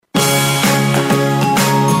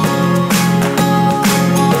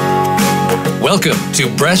Welcome to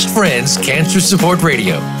Breast Friends Cancer Support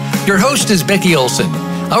Radio. Your host is Becky Olson.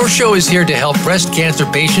 Our show is here to help breast cancer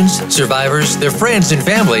patients, survivors, their friends, and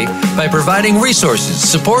family by providing resources,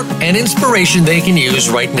 support, and inspiration they can use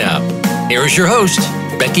right now. Here is your host,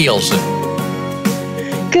 Becky Olson.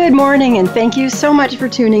 Good morning, and thank you so much for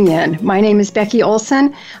tuning in. My name is Becky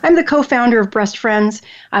Olson. I'm the co-founder of Breast Friends.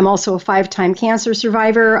 I'm also a 5-time cancer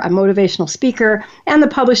survivor, a motivational speaker, and the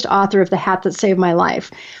published author of The Hat That Saved My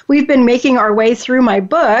Life. We've been making our way through my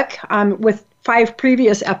book with 5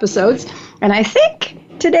 previous episodes, and I think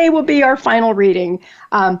today will be our final reading,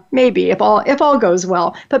 maybe, if all goes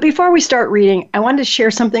well. But before we start reading, I wanted to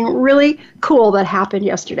share something really cool that happened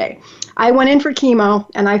yesterday. I went in for chemo,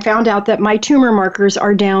 and I found out that my tumor markers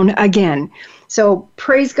are down again. So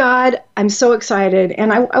praise God, I'm so excited.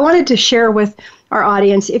 And I wanted to share with our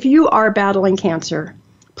audience, if you are battling cancer,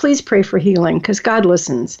 please pray for healing, because God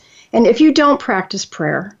listens. And if you don't practice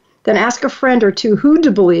prayer, then ask a friend or two who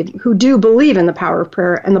do believe in the power of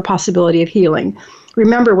prayer and the possibility of healing.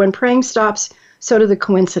 Remember, when praying stops, so do the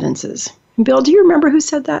coincidences. Bill, do you remember who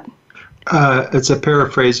said that? It's a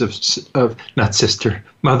paraphrase of not Sister,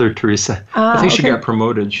 Mother Teresa. I think she got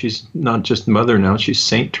promoted. She's not just Mother now, she's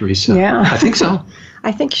Saint Teresa. Yeah. I think so.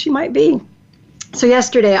 I think she might be. So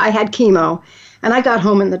yesterday I had chemo, and I got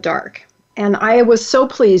home in the dark. And I was so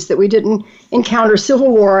pleased that we didn't encounter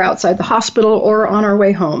civil war outside the hospital or on our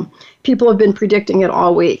way home. People have been predicting it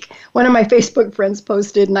all week. One of my Facebook friends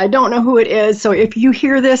posted, and I don't know who it is, so if you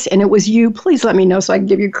hear this and it was you, please let me know so I can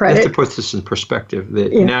give you credit. I have to put this in perspective. The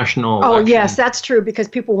national election. Oh, yes, that's true, because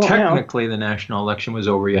people won't know. Technically, the national election was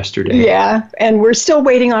over yesterday. Yeah, and we're still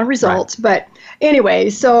waiting on results. Right. But anyway,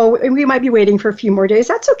 so we might be waiting for a few more days.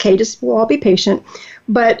 That's okay. We'll all be patient.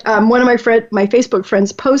 But one of my Facebook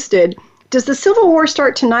friends posted, does the Civil War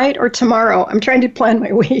start tonight or tomorrow? I'm trying to plan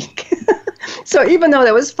my week. So even though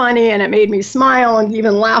that was funny and it made me smile and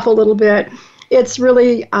even laugh a little bit, it's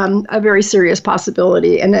really a very serious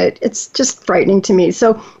possibility, and it's just frightening to me.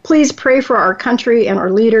 So please pray for our country and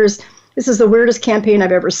our leaders. This is the weirdest campaign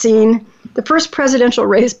I've ever seen. The first presidential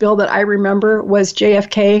race, Bill, that I remember was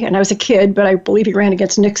JFK, and I was a kid, but I believe he ran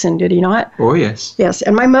against Nixon, did he not? Oh, yes. Yes,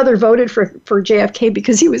 and my mother voted for JFK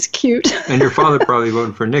because he was cute. And your father probably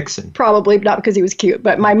voted for Nixon. Probably, not because he was cute,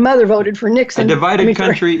 but my mother voted for Nixon. A divided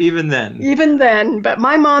country even then. Even then, but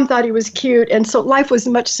my mom thought he was cute, and so life was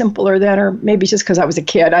much simpler then, or maybe just because I was a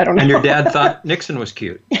kid, I don't know. And your dad thought Nixon was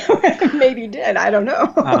cute. Maybe he did, I don't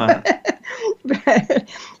know. But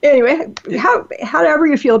anyway, however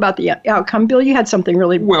you feel about the outcome, Bill, you had something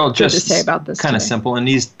really good to say about this. Kind of simple. In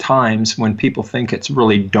these times when people think it's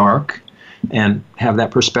really dark and have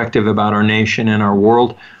that perspective about our nation and our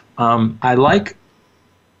world, I like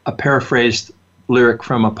a paraphrased lyric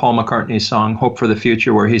from a Paul McCartney song, Hope for the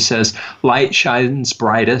Future, where he says, light shines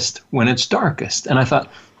brightest when it's darkest. And I thought,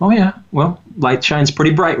 oh yeah, well, light shines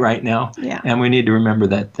pretty bright right now. Yeah. And we need to remember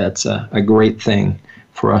that that's a great thing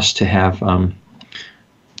for us to have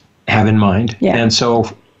in mind. Yeah. And so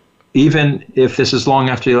even if this is long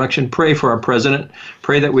after the election, pray for our president.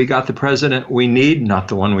 Pray that we got the president we need, not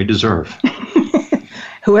the one we deserve.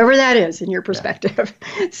 Whoever that is in your perspective.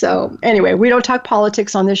 Yeah. So anyway, we don't talk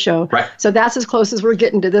politics on this show. Right. So that's as close as we're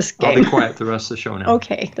getting to this game. I'll be quiet the rest of the show now.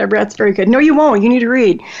 Okay, that's very good. No, you won't. You need to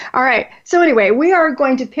read. All right. So anyway, we are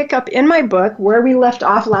going to pick up in my book where we left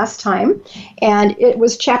off last time. And it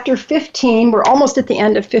was chapter 15. We're almost at the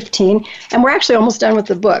end of 15. And we're actually almost done with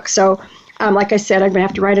the book. So like I said, I'm going to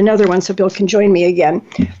have to write another one so Bill can join me again.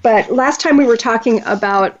 But last time we were talking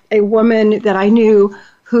about a woman that I knew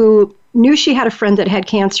who knew she had a friend that had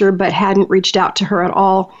cancer but hadn't reached out to her at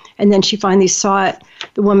all. And then she finally saw it,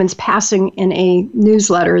 the woman's passing, in a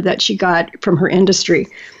newsletter that she got from her industry.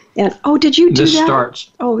 And, did you do that? This starts.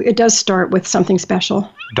 Oh, it does start with something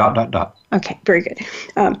special. ... Okay, very good.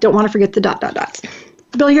 Don't want to forget the ... dots.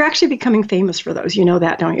 Bill, you're actually becoming famous for those. You know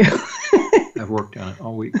that, don't you? I've worked on it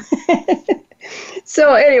all week.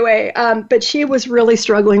 So anyway, but she was really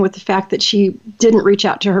struggling with the fact that she didn't reach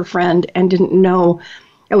out to her friend and didn't know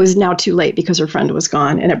it was now too late because her friend was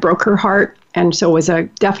gone, and it broke her heart. And so it was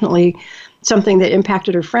definitely something that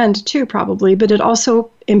impacted her friend too, probably, but it also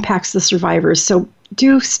impacts the survivors. So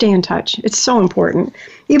do stay in touch. It's so important.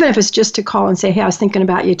 Even if it's just to call and say, hey, I was thinking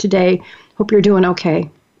about you today. Hope you're doing okay.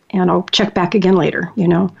 And I'll check back again later,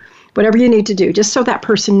 whatever you need to do, just so that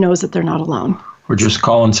person knows that they're not alone. Or just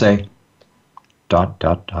call and say, ... There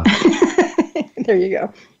you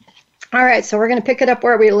go. All right, so we're going to pick it up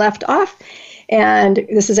where we left off. And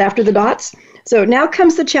this is after the dots. So now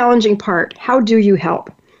comes the challenging part. How do you help?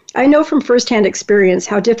 I know from firsthand experience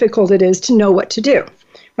how difficult it is to know what to do.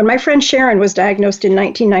 When my friend Sharon was diagnosed in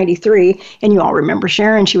 1993, and you all remember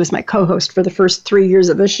Sharon, she was my co-host for the first 3 years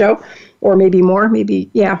of this show, or maybe more,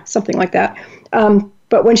 something like that.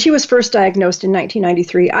 But when she was first diagnosed in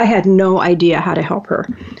 1993, I had no idea how to help her.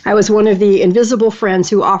 I was one of the invisible friends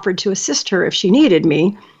who offered to assist her if she needed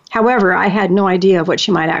me. However, I had no idea of what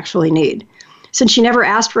she might actually need. Since she never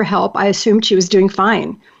asked for help, I assumed she was doing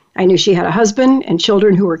fine. I knew she had a husband and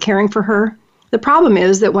children who were caring for her. The problem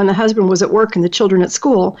is that when the husband was at work and the children at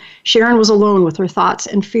school, Sharon was alone with her thoughts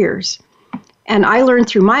and fears. And I learned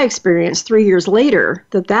through my experience 3 years later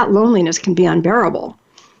that loneliness can be unbearable.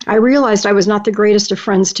 I realized I was not the greatest of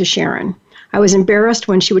friends to Sharon. I was embarrassed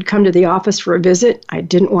when she would come to the office for a visit. I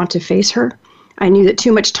didn't want to face her. I knew that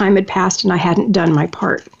too much time had passed and I hadn't done my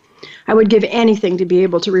part. I would give anything to be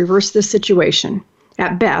able to reverse this situation.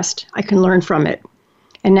 At best, I can learn from it.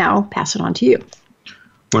 And now, pass it on to you.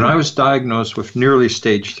 When I was diagnosed with nearly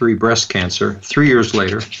stage 3 breast cancer 3 years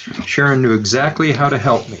later, Sharon knew exactly how to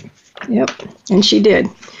help me. Yep, and she did.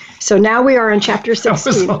 So now we are in chapter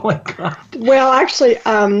 16. That was all I got. Well, actually,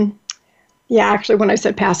 when I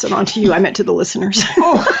said pass it on to you, I meant to the listeners.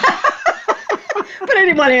 Oh. But I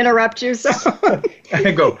didn't want to interrupt you, so.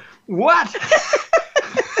 I go, what?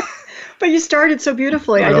 But you started so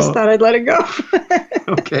beautifully, I just thought I'd let it go.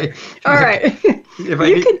 Okay. All right.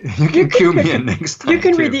 You can cue me in next time. You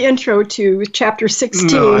can read the intro to chapter 16.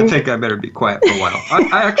 No, I think I better be quiet for a while.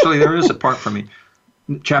 I actually, there is a part for me.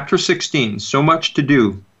 Chapter 16, so much to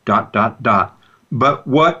do, ... But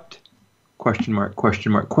what, ?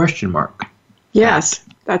 Yes,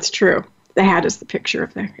 that's true. The hat is the picture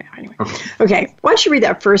of the, anyway. Okay, why don't you read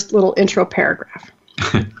that first little intro paragraph?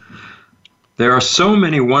 There are so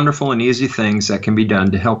many wonderful and easy things that can be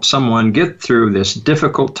done to help someone get through this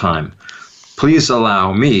difficult time. Please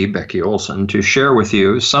allow me, Becky Olson, to share with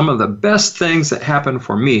you some of the best things that happened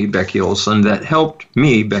for me, Becky Olson, that helped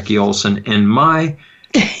me, Becky Olson, in my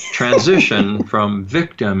transition from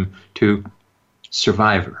victim to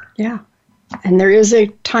survivor. Yeah, and there is a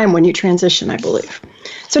time when you transition, I believe.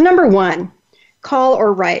 So number 1, call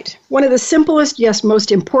or write. One of the simplest, yes,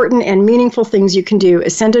 most important and meaningful things you can do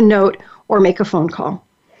is send a note or make a phone call.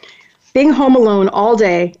 Being home alone all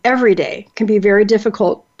day, every day, can be a very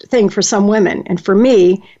difficult thing for some women. And for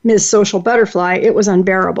me, Ms. Social Butterfly, it was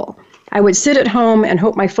unbearable. I would sit at home and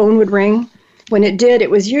hope my phone would ring. When it did, it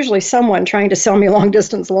was usually someone trying to sell me long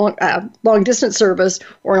distance service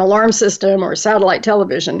or an alarm system or satellite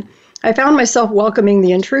television. I found myself welcoming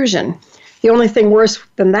the intrusion. The only thing worse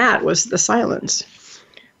than that was the silence.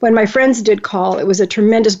 When my friends did call, it was a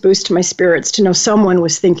tremendous boost to my spirits to know someone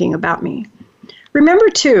was thinking about me. Remember,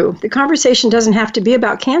 too, the conversation doesn't have to be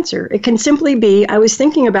about cancer. It can simply be, I was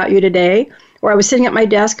thinking about you today, or I was sitting at my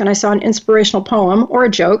desk and I saw an inspirational poem or a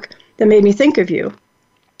joke that made me think of you.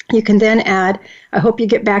 You can then add, I hope you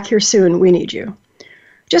get back here soon. We need you.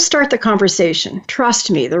 Just start the conversation.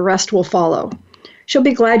 Trust me, the rest will follow. She'll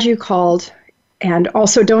be glad you called. And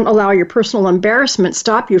also don't allow your personal embarrassment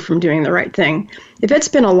stop you from doing the right thing. If it's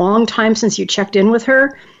been a long time since you checked in with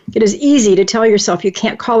her, it is easy to tell yourself you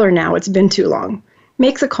can't call her now. It's been too long.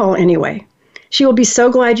 Make the call anyway. She will be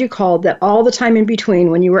so glad you called that all the time in between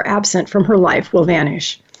when you were absent from her life will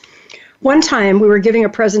vanish. One time, we were giving a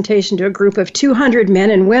presentation to a group of 200 men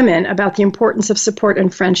and women about the importance of support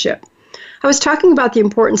and friendship. I was talking about the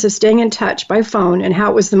importance of staying in touch by phone and how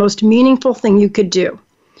it was the most meaningful thing you could do.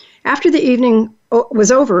 After the evening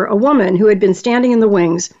was over, a woman who had been standing in the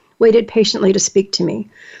wings waited patiently to speak to me.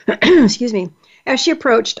 Excuse me. As she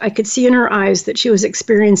approached, I could see in her eyes that she was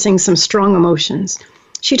experiencing some strong emotions.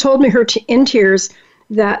 She told me in tears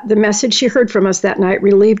that the message she heard from us that night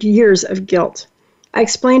relieved years of guilt. I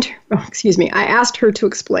asked her to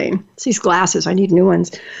explain. It's these glasses, I need new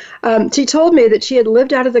ones. She told me that she had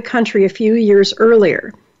lived out of the country a few years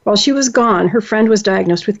earlier. While she was gone, her friend was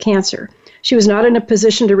diagnosed with cancer. She was not in a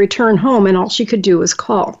position to return home, and all she could do was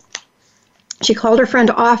call. She called her friend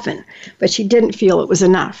often, but she didn't feel it was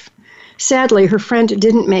enough. Sadly, her friend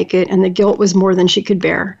didn't make it, and the guilt was more than she could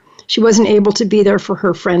bear. She wasn't able to be there for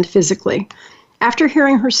her friend physically. After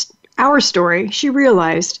hearing our story, she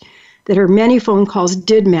realized that her many phone calls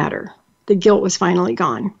did matter. The guilt was finally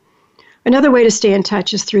gone. Another way to stay in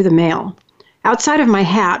touch is through the mail. Outside of my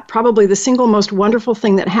hat, probably the single most wonderful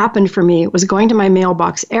thing that happened for me was going to my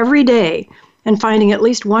mailbox every day and finding at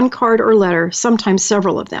least one card or letter, sometimes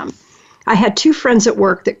several of them. I had 2 friends at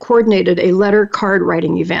work that coordinated a letter card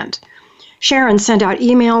writing event. Sharon sent out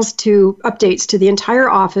updates to the entire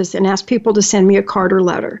office and asked people to send me a card or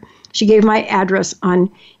letter. She gave my address on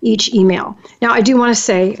each email. Now, I do want to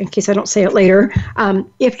say, in case I don't say it later,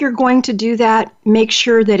 if you're going to do that, make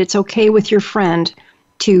sure that it's okay with your friend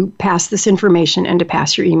to pass this information and to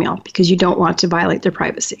pass your email because you don't want to violate their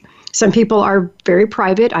privacy. Some people are very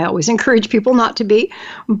private. I always encourage people not to be,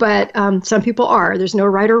 but some people are. There's no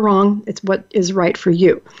right or wrong. It's what is right for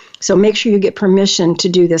you. So make sure you get permission to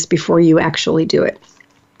do this before you actually do it.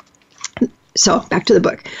 So back to the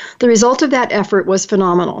book. The result of that effort was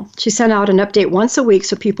phenomenal. She sent out an update once a week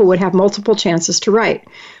so people would have multiple chances to write.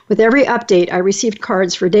 With every update, I received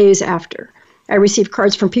cards for days after. I received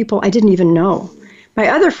cards from people I didn't even know. My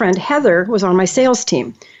other friend, Heather, was on my sales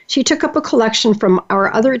team. She took up a collection from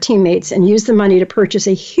our other teammates and used the money to purchase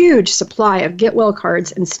a huge supply of Get Well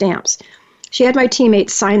cards and stamps. She had my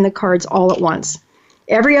teammates sign the cards all at once.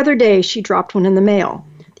 Every other day, she dropped one in the mail.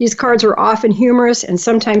 These cards were often humorous and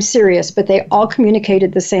sometimes serious, but they all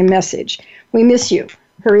communicated the same message. We miss you.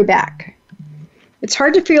 Hurry back. It's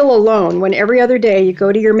hard to feel alone when every other day you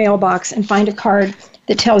go to your mailbox and find a card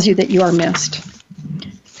that tells you that you are missed.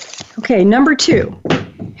 Okay, number 2,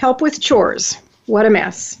 help with chores. What a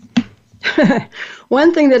mess.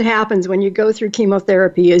 One thing that happens when you go through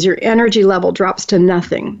chemotherapy is your energy level drops to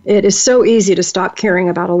nothing. It is so easy to stop caring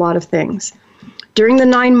about a lot of things. During the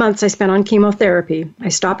 9 months I spent on chemotherapy, I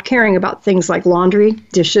stopped caring about things like laundry,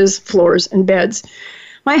 dishes, floors, and beds.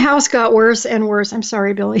 My house got worse and worse. I'm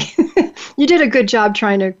sorry, Billy. You did a good job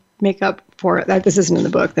trying to make up for it. This isn't in the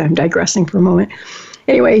book. I'm digressing for a moment.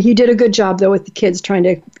 Anyway, you did a good job, though, with the kids trying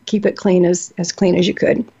to keep it clean as clean as you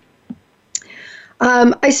could.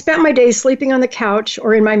 I spent my days sleeping on the couch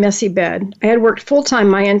or in my messy bed. I had worked full-time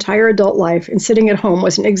my entire adult life, and sitting at home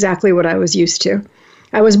wasn't exactly what I was used to.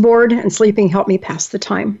 I was bored, and sleeping helped me pass the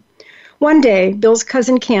time. One day, Bill's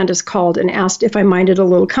cousin Candace called and asked if I minded a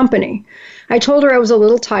little company. I told her I was a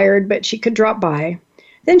little tired, but she could drop by.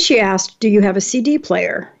 Then she asked, "Do you have a CD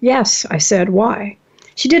player?" "Yes," I said. "Why?"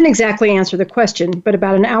 She didn't exactly answer the question, but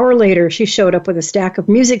about an hour later, she showed up with a stack of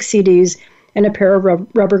music CDs and a pair of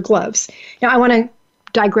rubber gloves. Now, I want to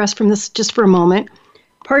digress from this just for a moment.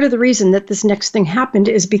 Part of the reason that this next thing happened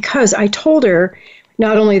is because I told her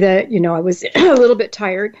not only that, I was a little bit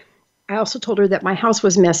tired, I also told her that my house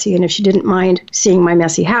was messy, and if she didn't mind seeing my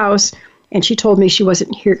messy house, and she told me she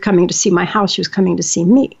wasn't here coming to see my house, she was coming to see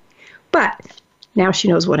me. But now she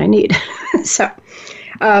knows what I need. So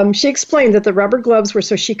she explained that the rubber gloves were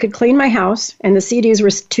so she could clean my house, and the CDs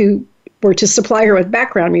were to supply her with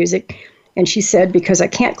background music. And she said, because I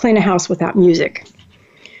can't clean a house without music.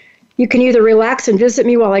 "You can either relax and visit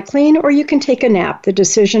me while I clean, or you can take a nap. The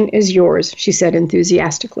decision is yours," she said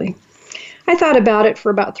enthusiastically. I thought about it for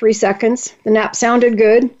about 3 seconds. The nap sounded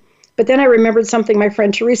good, but then I remembered something my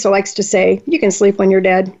friend Teresa likes to say: you can sleep when you're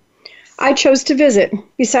dead. I chose to visit.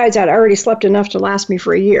 Besides, I'd already slept enough to last me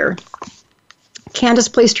for a year. Candace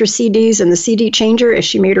placed her CDs in the CD changer as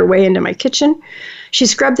she made her way into my kitchen. She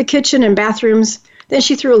scrubbed the kitchen and bathrooms. Then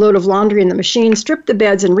she threw a load of laundry in the machine, stripped the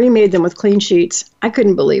beds, and remade them with clean sheets. I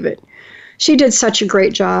couldn't believe it. She did such a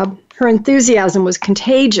great job. Her enthusiasm was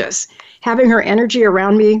contagious. Having her energy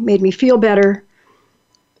around me made me feel better.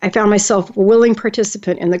 I found myself a willing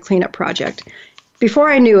participant in the cleanup project. Before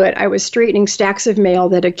I knew it, I was straightening stacks of mail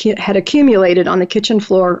that had accumulated on the kitchen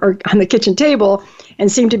floor or on the kitchen table and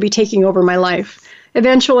seemed to be taking over my life.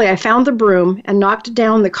 Eventually, I found the broom and knocked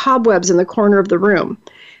down the cobwebs in the corner of the room.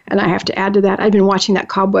 And I have to add to that, I'd been watching that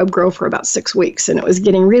cobweb grow for about 6 weeks, and it was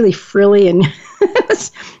getting really frilly, and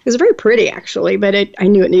it was very pretty, actually, but I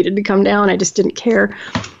knew it needed to come down. I just didn't care.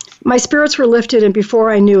 My spirits were lifted, and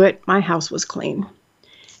before I knew it, my house was clean.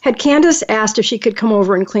 Had Candace asked if she could come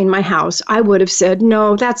over and clean my house, I would have said,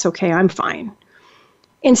 "No, that's okay, I'm fine."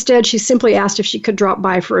 Instead, she simply asked if she could drop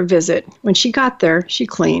by for a visit. When she got there, she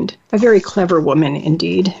cleaned. A very clever woman,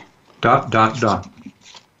 indeed. ...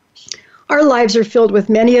 Our lives are filled with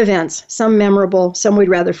many events, some memorable, some we'd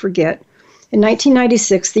rather forget. In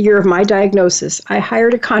 1996, the year of my diagnosis, I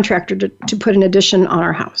hired a contractor to put an addition on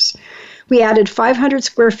our house. We added 500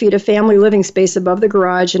 square feet of family living space above the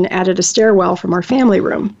garage and added a stairwell from our family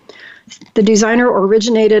room. The design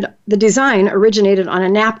originated on a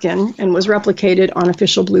napkin and was replicated on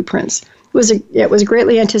official blueprints. It was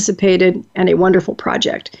greatly anticipated and a wonderful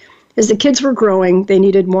project. As the kids were growing, they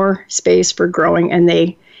needed more space for growing, and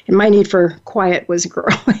my need for quiet was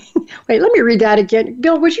growing. Wait, let me read that again.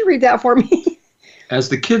 Bill, would you read that for me? As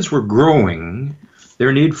the kids were growing,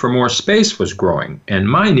 their need for more space was growing, and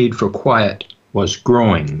my need for quiet was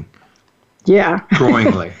growing. Yeah.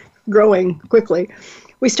 Growingly. Growing quickly.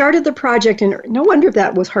 We started the project, and no wonder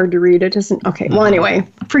that was hard to read. It doesn't. Okay. Well, anyway,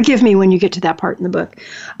 forgive me when you get to that part in the book.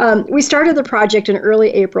 We started the project in early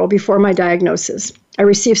April before my diagnosis. I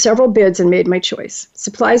received several bids and made my choice.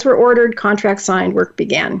 Supplies were ordered, contract signed, work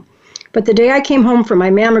began. But the day I came home from my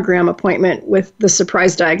mammogram appointment with the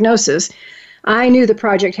surprise diagnosis, I knew the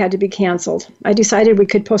project had to be canceled. I decided we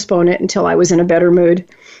could postpone it until I was in a better mood.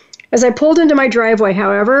 As I pulled into my driveway,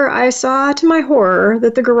 however, I saw to my horror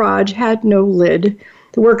that the garage had no lid.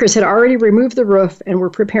 The workers had already removed the roof and were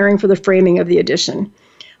preparing for the framing of the addition.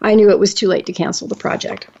 I knew it was too late to cancel the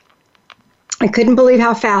project. I couldn't believe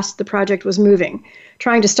how fast the project was moving.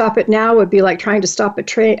 Trying to stop it now would be like trying to stop a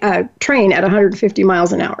train at 150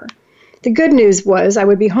 miles an hour. The good news was I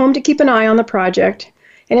would be home to keep an eye on the project,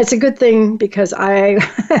 and it's a good thing because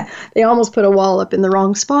they almost put a wall up in the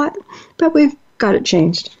wrong spot, but we've got it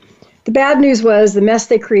changed. The bad news was the mess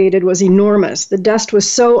they created was enormous. The dust was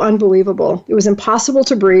so unbelievable. It was impossible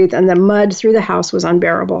to breathe, and the mud through the house was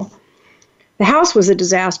unbearable. The house was a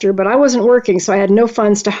disaster, but I wasn't working, so I had no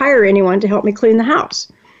funds to hire anyone to help me clean the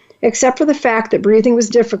house. Except for the fact that breathing was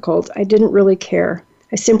difficult, I didn't really care.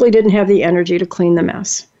 I simply didn't have the energy to clean the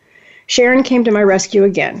mess. Sharon came to my rescue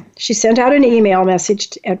again. She sent out an email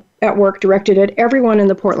message at work directed at everyone in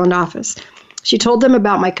the Portland office. She told them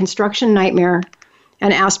about my construction nightmare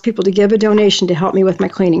and asked people to give a donation to help me with my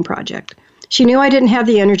cleaning project. She knew I didn't have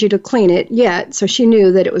the energy to clean it yet, so she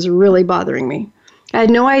knew that it was really bothering me. I had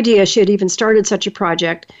no idea she had even started such a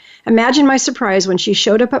project. Imagine my surprise when she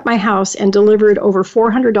showed up at my house and delivered over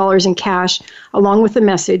 $400 in cash, along with the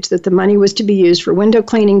message that the money was to be used for window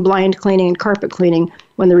cleaning, blind cleaning, and carpet cleaning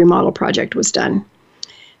when the remodel project was done.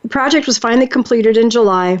 The project was finally completed in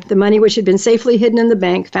July. The money, which had been safely hidden in the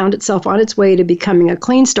bank, found itself on its way to becoming a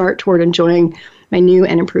clean start toward enjoying my new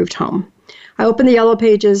and improved home. I opened the yellow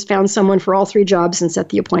pages, found someone for all 3 jobs, and set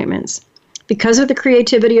the appointments. Because of the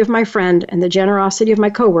creativity of my friend and the generosity of my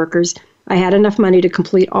coworkers, I had enough money to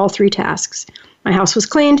complete all 3 tasks. My house was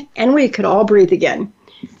cleaned, and we could all breathe again.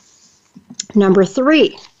 Number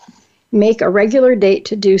 3, make a regular date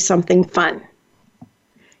to do something fun.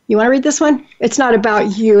 You want to read this one? It's not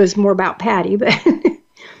about you, it's more about Patty,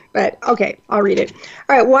 but okay, I'll read it.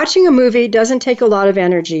 All right, watching a movie doesn't take a lot of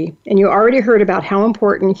energy, and you already heard about how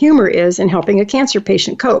important humor is in helping a cancer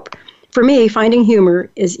patient cope. For me, finding humor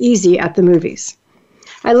is easy at the movies.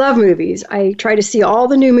 I love movies. I try to see all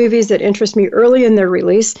the new movies that interest me early in their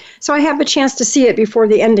release, so I have a chance to see it before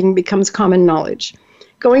the ending becomes common knowledge.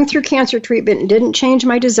 Going through cancer treatment didn't change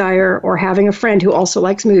my desire, or having a friend who also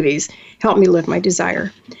likes movies helped me live my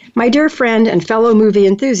desire. My dear friend and fellow movie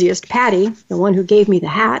enthusiast, Patty, the one who gave me the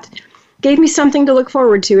hat, gave me something to look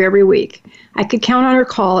forward to every week. I could count on her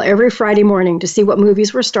call every Friday morning to see what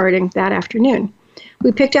movies were starting that afternoon.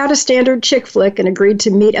 We picked out a standard chick flick and agreed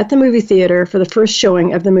to meet at the movie theater for the first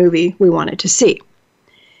showing of the movie we wanted to see.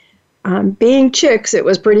 Being chicks, it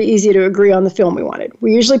was pretty easy to agree on the film we wanted.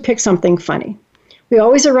 We usually picked something funny. We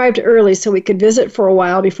always arrived early so we could visit for a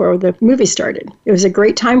while before the movie started. It was a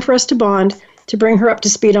great time for us to bond, to bring her up to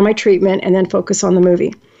speed on my treatment, and then focus on the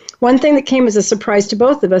movie. One thing that came as a surprise to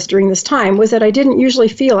both of us during this time was that I didn't usually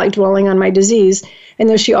feel like dwelling on my disease, and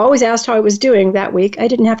though she always asked how I was doing that week, I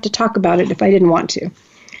didn't have to talk about it if I didn't want to.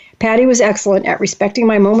 Patty was excellent at respecting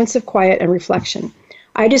my moments of quiet and reflection.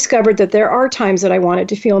 I discovered that there are times that I wanted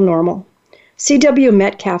to feel normal. C.W.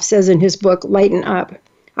 Metcalf says in his book, Lighten Up,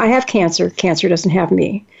 I have cancer, cancer doesn't have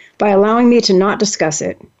me. By allowing me to not discuss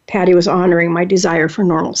it, Patty was honoring my desire for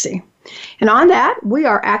normalcy. And on that, we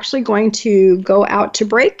are actually going to go out to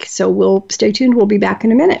break, so we'll stay tuned. We'll be back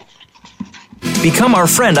in a minute. Become our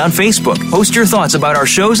friend on Facebook. Post your thoughts about our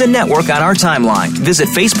shows and network on our timeline. Visit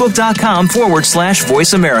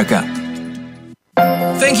facebook.com/Voice America.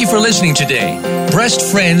 Thank you for listening today. Breast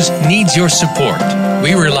Friends needs your support.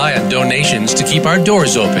 We rely on donations to keep our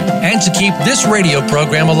doors open and to keep this radio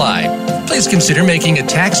program alive. Please consider making a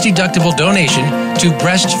tax-deductible donation to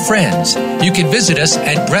Breast Friends. You can visit us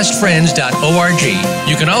at breastfriends.org.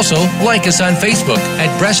 You can also like us on Facebook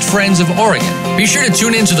at Breast Friends of Oregon. Be sure to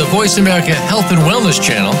tune in to the Voice America Health and Wellness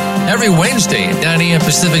channel every Wednesday at 9 a.m.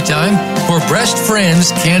 Pacific Time for Breast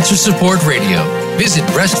Friends Cancer Support Radio. Visit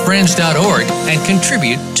breastfriends.org and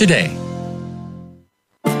contribute today.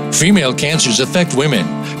 Female cancers affect women,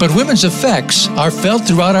 but women's effects are felt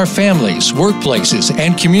throughout our families, workplaces,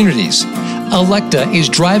 and communities. Elekta is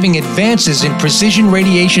driving advances in precision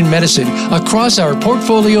radiation medicine across our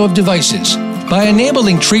portfolio of devices. By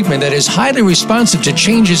enabling treatment that is highly responsive to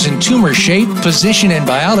changes in tumor shape, position, and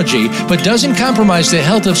biology, but doesn't compromise the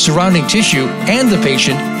health of surrounding tissue and the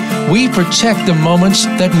patient, we protect the moments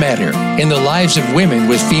that matter in the lives of women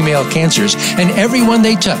with female cancers and everyone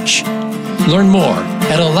they touch. Learn more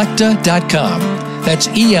at Elekta.com. That's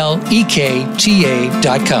ELEKTA.com.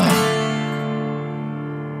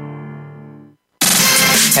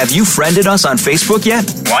 Have you friended us on Facebook yet?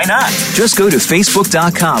 Why not? Just go to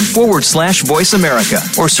facebook.com/Voice America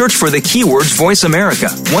or search for the keywords Voice America.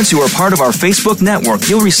 Once you are part of our Facebook network,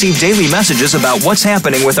 you'll receive daily messages about what's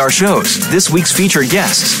happening with our shows, this week's featured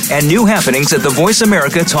guests, and new happenings at the Voice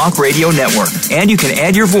America Talk Radio Network. And you can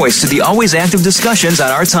add your voice to the always active discussions on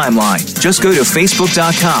our timeline. Just go to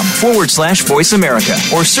facebook.com/Voice America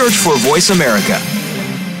or search for Voice America.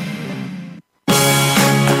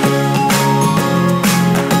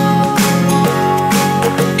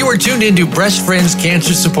 You are tuned into Breast Friends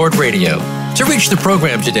Cancer Support Radio. To reach the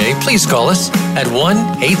program today, please call us at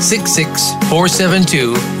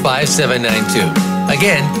 1-866-472-5792.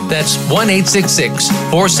 Again, that's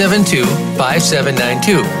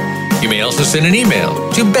 1-866-472-5792. You may also send an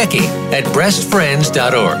email to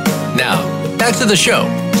Becky@breastfriends.org. Now, back to the show.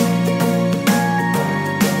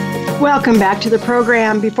 Welcome back to the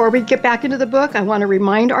program. Before we get back into the book, I want to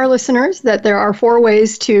remind our listeners that there are 4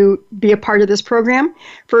 ways to be a part of this program.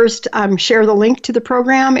 First, share the link to the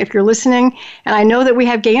program if you're listening. And I know that we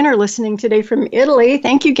have Gaynor listening today from Italy.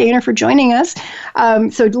 Thank you, Gaynor, for joining us.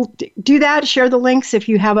 So do that. Share the links. If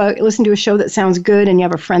you have listen to a show that sounds good and you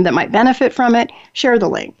have a friend that might benefit from it, share the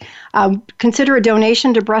link. Consider a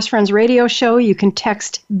donation to Breast Friends Radio Show. You can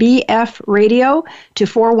text BF Radio to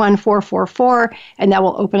 41444, and that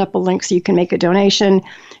will open up a link so you can make a donation.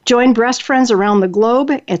 Join Breast Friends around the globe.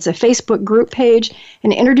 It's a Facebook group page,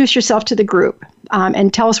 and introduce yourself to the group.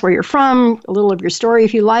 And tell us where you're from, a little of your story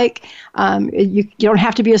if you like. You don't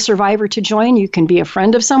have to be a survivor to join. You can be a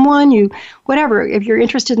friend of someone, whatever. If you're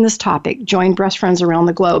interested in this topic, join Breast Friends around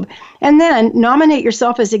the globe. And then nominate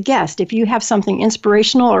yourself as a guest. If you have something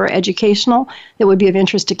inspirational or educational that would be of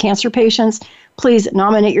interest to cancer patients, please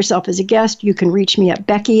nominate yourself as a guest. You can reach me at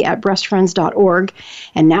Becky@breastfriends.org.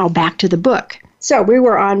 And now back to the book. So we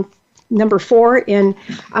were on number 4 in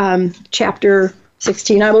chapter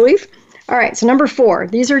 16, I believe. All right, so number 4,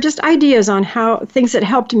 these are just ideas on how things that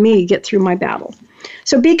helped me get through my battle.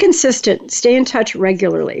 So be consistent, stay in touch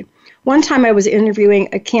regularly. One time I was interviewing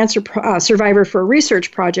a cancer survivor for a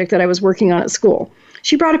research project that I was working on at school.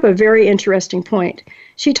 She brought up a very interesting point.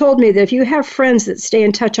 She told me that if you have friends that stay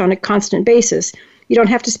in touch on a constant basis, you don't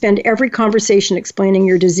have to spend every conversation explaining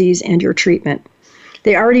your disease and your treatment.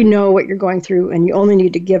 They already know what you're going through, and you only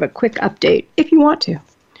need to give a quick update if you want to.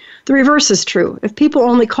 The reverse is true. If people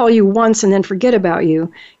only call you once and then forget about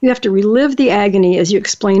you, you have to relive the agony as you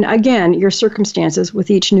explain again your circumstances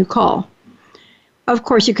with each new call. Of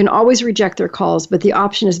course, you can always reject their calls, but the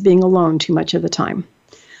option is being alone too much of the time.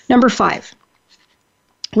 Number 5,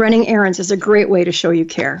 running errands is a great way to show you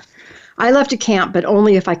care. I love to camp, but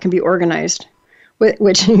only if I can be organized,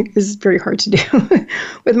 which is very hard to do.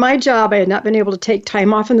 With my job, I had not been able to take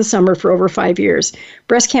time off in the summer for over 5 years.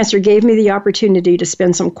 Breast cancer gave me the opportunity to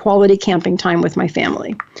spend some quality camping time with my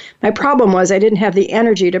family. My problem was I didn't have the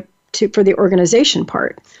energy for the organization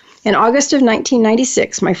part. In August of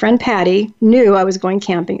 1996, my friend Patty knew I was going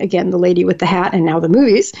camping. Again, the lady with the hat and now the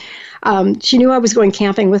movies. She knew I was going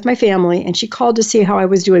camping with my family, and she called to see how I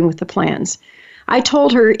was doing with the plans. I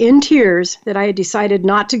told her in tears that I had decided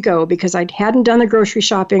not to go because I hadn't done the grocery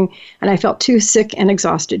shopping and I felt too sick and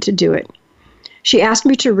exhausted to do it. She asked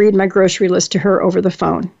me to read my grocery list to her over the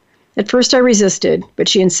phone. At first I resisted, but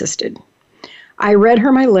she insisted. I read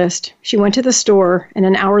her my list. She went to the store, and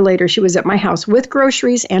an hour later she was at my house with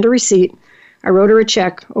groceries and a receipt. I wrote her a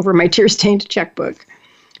check over my tear-stained checkbook.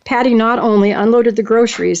 Patty not only unloaded the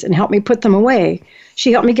groceries and helped me put them away,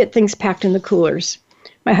 she helped me get things packed in the coolers.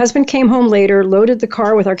 My husband came home later, loaded the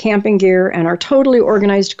car with our camping gear and our totally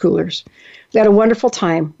organized coolers. We had a wonderful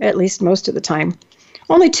time, at least most of the time.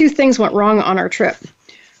 Only 2 things went wrong on our trip.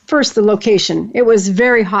 First, the location. It was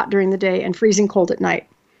very hot during the day and freezing cold at night.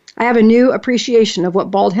 I have a new appreciation of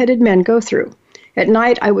what bald-headed men go through. At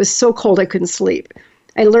night, I was so cold I couldn't sleep.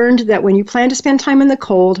 I learned that when you plan to spend time in the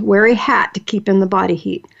cold, wear a hat to keep in the body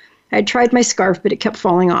heat. I had tried my scarf, but it kept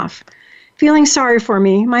falling off. Feeling sorry for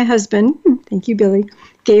me, my husband, thank you, Billy,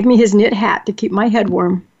 gave me his knit hat to keep my head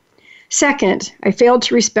warm. Second, I failed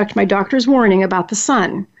to respect my doctor's warning about the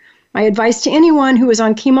sun. My advice to anyone who is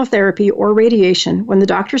on chemotherapy or radiation, when the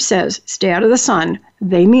doctor says, stay out of the sun,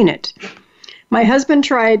 they mean it. My husband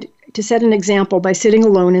tried to set an example by sitting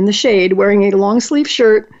alone in the shade, wearing a long-sleeve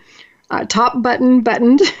shirt, top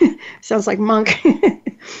buttoned, sounds like monk,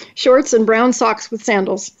 shorts and brown socks with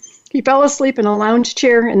sandals. He fell asleep in a lounge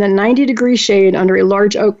chair in the 90-degree shade under a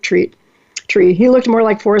large oak tree. He looked more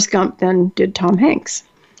like Forrest Gump than did Tom Hanks.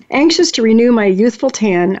 Anxious to renew my youthful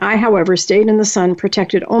tan, I, however, stayed in the sun,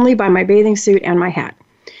 protected only by my bathing suit and my hat.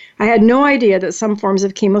 I had no idea that some forms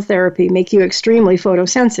of chemotherapy make you extremely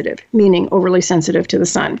photosensitive, meaning overly sensitive to the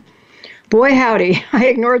sun. Boy, howdy, I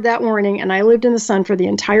ignored that warning and I lived in the sun for the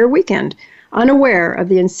entire weekend, unaware of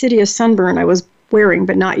the insidious sunburn I was wearing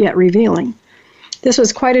but not yet revealing. This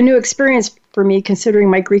was quite a new experience for me considering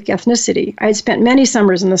my Greek ethnicity. I had spent many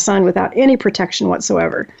summers in the sun without any protection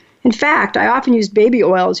whatsoever. In fact, I often used baby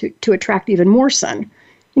oil to attract even more sun.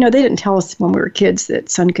 They didn't tell us when we were kids that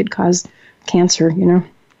sun could cause cancer,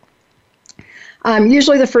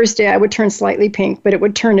 Usually the first day I would turn slightly pink, but it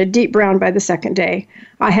would turn a deep brown by the second day.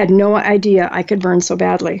 I had no idea I could burn so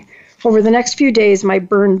badly. Over the next few days, my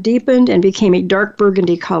burn deepened and became a dark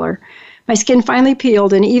burgundy color. My skin finally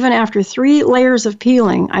peeled, and even after 3 layers of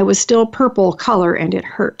peeling, I was still purple color, and it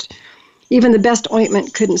hurt. Even the best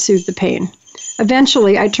ointment couldn't soothe the pain.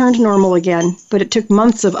 Eventually, I turned normal again, but it took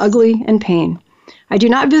months of ugly and pain. I do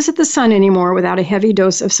not visit the sun anymore without a heavy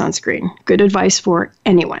dose of sunscreen. Good advice for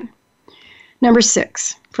anyone. Number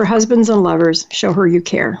 6, for husbands and lovers, show her you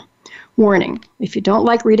care. Warning, if you don't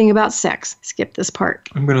like reading about sex, skip this part.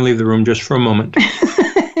 I'm going to leave the room just for a moment.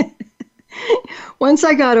 Once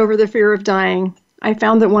I got over the fear of dying, I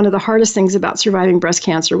found that one of the hardest things about surviving breast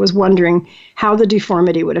cancer was wondering how the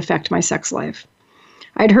deformity would affect my sex life.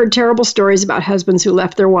 I'd heard terrible stories about husbands who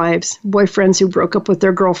left their wives, boyfriends who broke up with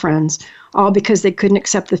their girlfriends, all because they couldn't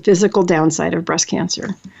accept the physical downside of breast cancer.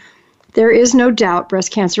 There is no doubt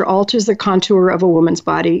breast cancer alters the contour of a woman's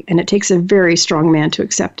body, and it takes a very strong man to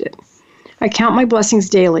accept it. I count my blessings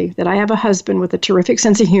daily that I have a husband with a terrific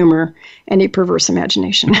sense of humor and a perverse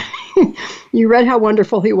imagination. You read how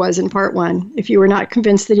wonderful he was in part 1. If you were not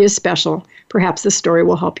convinced that he is special, perhaps this story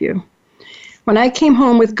will help you. When I came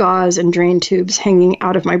home with gauze and drain tubes hanging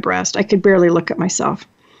out of my breast, I could barely look at myself.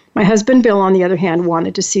 My husband, Bill, on the other hand,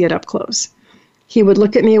 wanted to see it up close. He would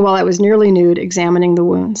look at me while I was nearly nude, examining the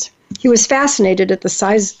wounds. He was fascinated at the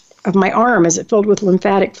size of my arm as it filled with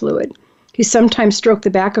lymphatic fluid. He sometimes stroked the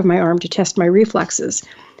back of my arm to test my reflexes.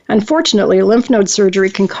 Unfortunately, lymph node surgery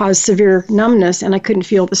can cause severe numbness, and I couldn't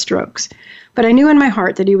feel the strokes. But I knew in my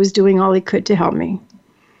heart that he was doing all he could to help me.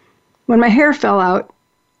 When my hair fell out,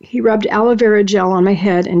 he rubbed aloe vera gel on my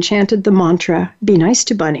head and chanted the mantra, "Be nice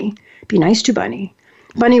to Bunny, be nice to Bunny."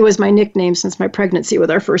 Bunny was my nickname since my pregnancy with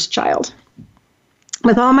our first child.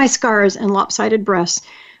 With all my scars and lopsided breasts,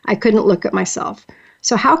 I couldn't look at myself.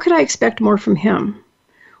 So how could I expect more from him?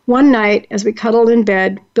 One night, as we cuddled in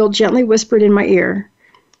bed, Bill gently whispered in my ear,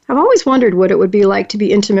 "I've always wondered what it would be like to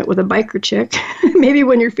be intimate with a biker chick. Maybe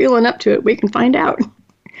when you're feeling up to it, we can find out."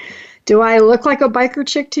 "Do I look like a biker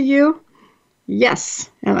chick to you?" "Yes,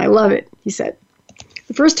 and I love it," he said.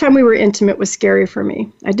 The first time we were intimate was scary for me.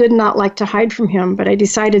 I did not like to hide from him, but I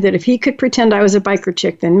decided that if he could pretend I was a biker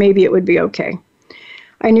chick, then maybe it would be okay.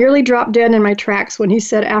 I nearly dropped dead in my tracks when he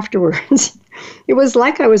said afterwards, "It was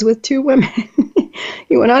like I was with 2 women."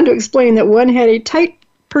 He went on to explain that one had a tight,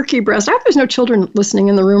 perky breast. I hope there's no children listening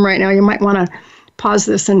in the room right now. You might want to pause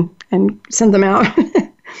this and send them out.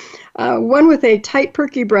 One with a tight,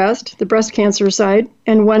 perky breast, the breast cancer side,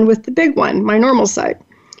 and one with the big one, my normal side.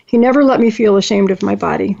 He never let me feel ashamed of my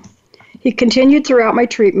body. He continued throughout my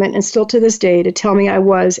treatment and still to this day to tell me I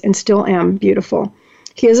was and still am beautiful.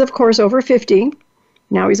 He is, of course, over 50.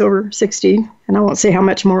 Now he's over 60, and I won't say how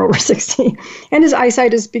much more over 60. And his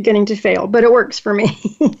eyesight is beginning to fail, but it works for me.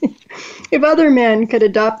 If other men could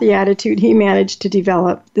adopt the attitude he managed to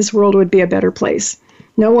develop, this world would be a better place.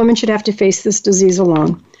 No woman should have to face this disease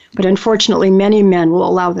alone, but unfortunately, many men will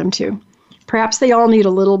allow them to. Perhaps they all need a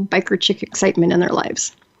little biker chick excitement in their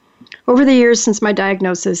lives. Over the years since my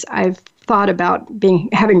diagnosis, I've thought about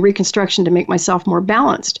having reconstruction to make myself more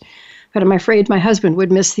balanced, but I'm afraid my husband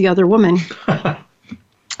would miss the other woman.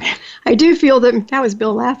 I do feel that was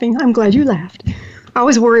Bill laughing. I'm glad you laughed. I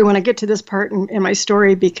always worry when I get to this part in my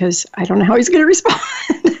story because I don't know how he's going to respond.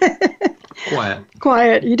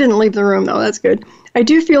 Quiet. You didn't leave the room, though. That's good. I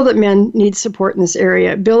do feel that men need support in this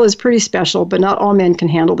area. Bill is pretty special, but not all men can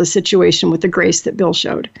handle the situation with the grace that Bill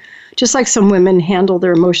showed. Just like some women handle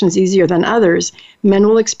their emotions easier than others, men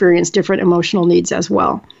will experience different emotional needs as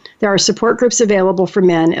well. There are support groups available for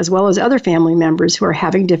men as well as other family members who are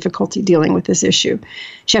having difficulty dealing with this issue.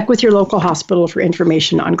 Check with your local hospital for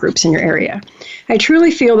information on groups in your area. I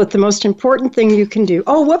truly feel that the most important thing you can do...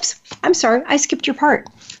 Oh, whoops. I'm sorry. I skipped your part. ...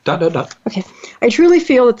 Okay. I truly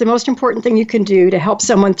feel that the most important thing you can do to help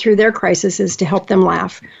someone through their crisis is to help them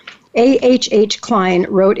laugh. A.H.H. Klein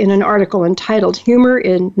wrote in an article entitled Humor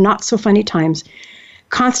in Not So Funny Times,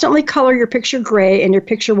 "Constantly color your picture gray and your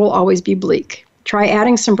picture will always be bleak. Try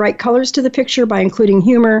adding some bright colors to the picture by including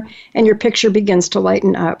humor, and your picture begins to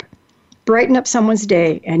lighten up. Brighten up someone's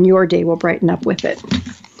day, and your day will brighten up with it."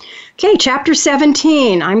 Okay, chapter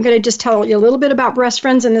 17. I'm going to just tell you a little bit about breast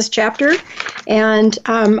friends in this chapter, and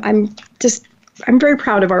I'm just I'm very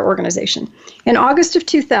proud of our organization. In August of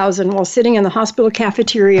 2000, while sitting in the hospital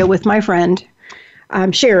cafeteria with my friend,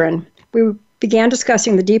 Sharon, we began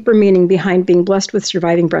discussing the deeper meaning behind being blessed with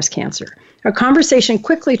surviving breast cancer. Our conversation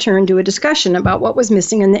quickly turned to a discussion about what was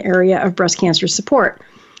missing in the area of breast cancer support.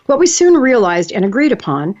 What we soon realized and agreed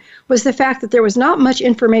upon was the fact that there was not much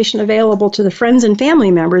information available to the friends and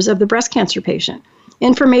family members of the breast cancer patient,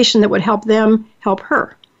 information that would help them help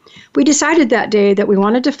her. We decided that day that we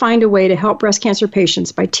wanted to find a way to help breast cancer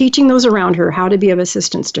patients by teaching those around her how to be of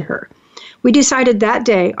assistance to her. We decided that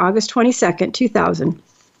day, August 22nd, 2000,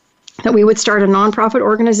 that we would start a nonprofit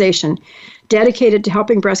organization dedicated to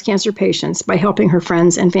helping breast cancer patients by helping her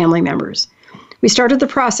friends and family members. We started the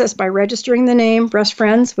process by registering the name Breast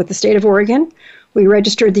Friends with the state of Oregon. We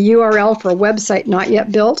registered the URL for a website not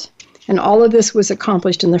yet built, and all of this was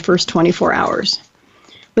accomplished in the first 24 hours.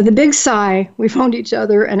 With a big sigh, we phoned each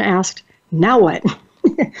other and asked, now what?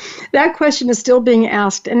 That question is still being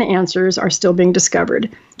asked and answers are still being discovered.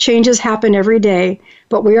 Changes happen every day,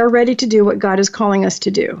 but we are ready to do what God is calling us to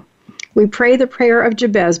do. We pray the prayer of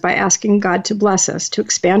Jabez by asking God to bless us, to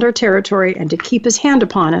expand our territory, and to keep his hand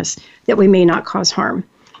upon us that we may not cause harm.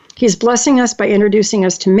 He is blessing us by introducing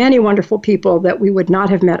us to many wonderful people that we would not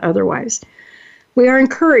have met otherwise. We are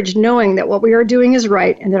encouraged knowing that what we are doing is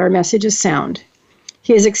right and that our message is sound.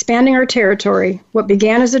 He is expanding our territory. What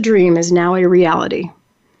began as a dream is now a reality.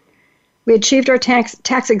 We achieved our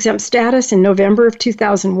tax-exempt status in November of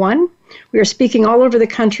 2001. We are speaking all over the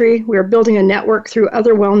country. We are building a network through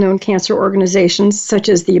other well-known cancer organizations, such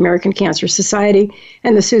as the American Cancer Society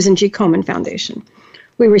and the Susan G. Komen Foundation.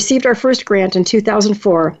 We received our first grant in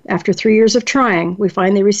 2004. After 3 years of trying, we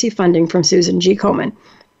finally received funding from Susan G. Komen.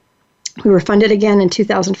 We were funded again in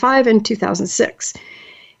 2005 and 2006.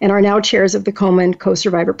 And are now chairs of the Komen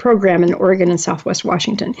Co-Survivor Program in Oregon and Southwest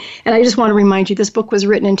Washington. And I just want to remind you, this book was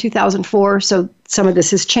written in 2004, so some of this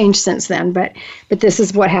has changed since then, but this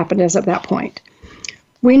is what happened as of that point.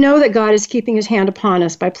 We know that God is keeping his hand upon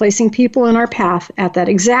us by placing people in our path at that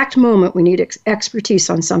exact moment we need expertise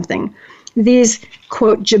on something. These,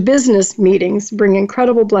 quote, Jabiznes meetings bring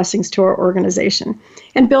incredible blessings to our organization.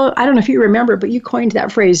 And Bill, I don't know if you remember, but you coined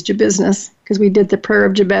that phrase, Jabiznes, because we did the prayer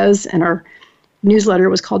of Jabez, and our newsletter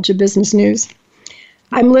was called Jabiznes News.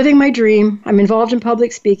 I'm living my dream. I'm involved in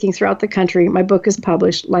public speaking throughout the country. My book is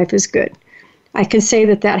published. Life is good. I can say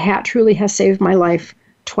that that hat truly has saved my life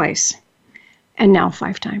twice, and now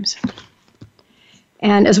 5 times.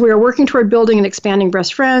 And as we are working toward building and expanding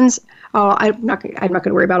Breast Friends, I'm not going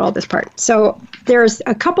to worry about all this part. So there's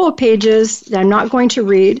a couple of pages that I'm not going to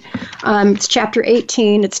read. It's chapter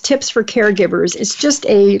 18. It's tips for caregivers. It's just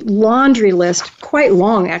a laundry list, quite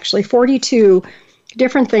long actually, 42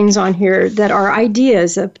 different things on here that are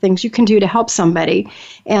ideas of things you can do to help somebody.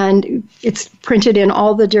 And it's printed in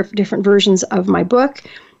all the different versions of my book.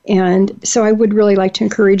 And so I would really like to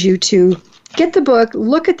encourage you to get the book,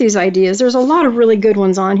 look at these ideas. There's a lot of really good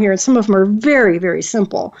ones on here, and some of them are very, very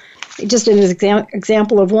simple. Just an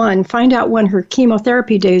example of one, find out when her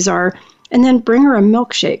chemotherapy days are, and then bring her a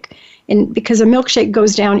milkshake. And because a milkshake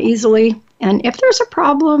goes down easily, and if there's a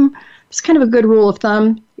problem, it's kind of a good rule of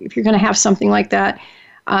thumb. If you're going to have something like that,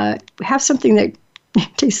 have something that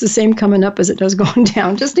tastes the same coming up as it does going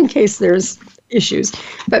down, just in case there's issues.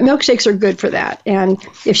 But milkshakes are good for that. And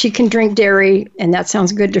if she can drink dairy and that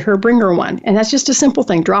sounds good to her, bring her one. And that's just a simple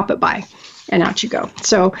thing. Drop it by and out you go.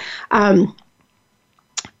 So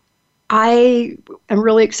I am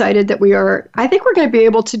really excited that I think we're going to be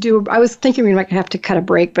able to do, I was thinking we might have to cut a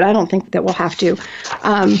break, but I don't think that we'll have to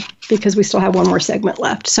because we still have one more segment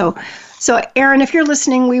left. So Aaron, if you're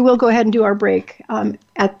listening, we will go ahead and do our break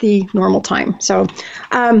at the normal time. So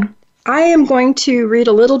I am going to read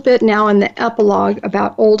a little bit now in the epilogue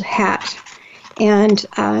about Old Hat, and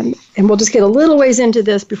we'll just get a little ways into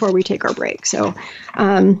this before we take our break. So,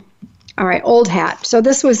 all right, Old Hat. So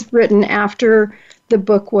this was written after the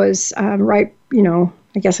book was I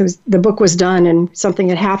guess the book was done and something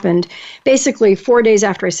had happened. Basically, 4 days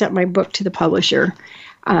after I sent my book to the publisher,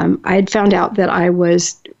 I had found out that I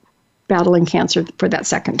was battling cancer for that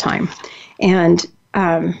second time, and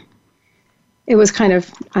it was kind of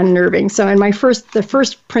unnerving. So in the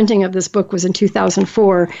first printing of this book was in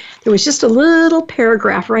 2004. There was just a little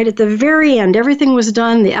paragraph right at the very end. Everything was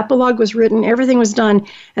done. The epilogue was written. Everything was done.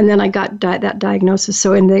 And then I got that diagnosis.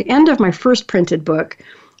 So in the end of my first printed book,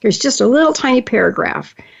 there's just a little tiny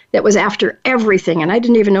paragraph that was after everything. And I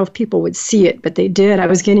didn't even know if people would see it, but they did. I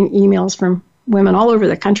was getting emails from women all over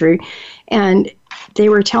the country. And they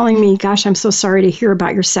were telling me, gosh, I'm so sorry to hear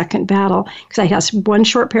about your second battle, because I had one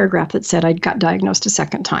short paragraph that said I'd got diagnosed a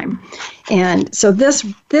second time. And so this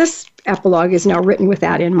epilogue is now written with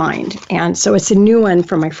that in mind. And so it's a new one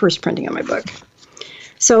from my first printing of my book.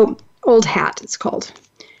 So Old Hat, it's called.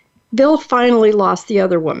 Bill finally lost the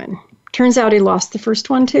other woman. Turns out he lost the first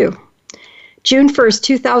one too. June 1st,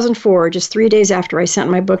 2004, just 3 days after I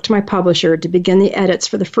sent my book to my publisher to begin the edits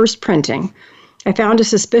for the first printing, I found a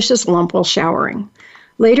suspicious lump while showering.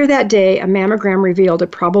 Later that day, a mammogram revealed a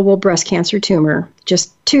probable breast cancer tumor.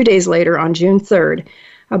 Just 2 days later, on June 3rd,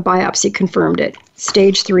 a biopsy confirmed it.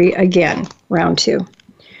 Stage 3 again, round 2.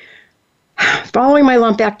 Following my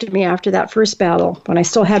lumpectomy after that first battle, when I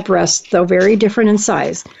still had breasts, though very different in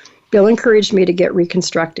size, Bill encouraged me to get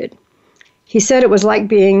reconstructed. He said it was like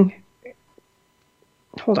being...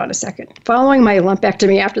 Hold on a second. Following my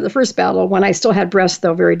lumpectomy after the first battle, when I still had breasts,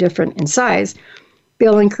 though very different in size,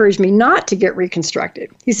 Bill encouraged me not to get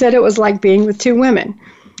reconstructed. He said it was like being with two women.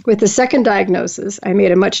 With the second diagnosis, I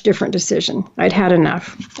made a much different decision. I'd had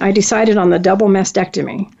enough. I decided on the double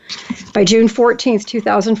mastectomy. By June 14th,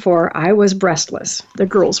 2004, I was breastless. The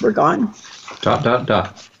girls were gone. ...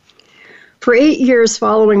 For 8 years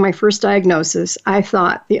following my first diagnosis, I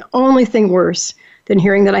thought the only thing worse than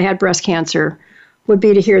hearing that I had breast cancer would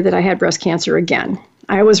be to hear that I had breast cancer again.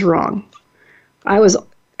 I was wrong. I was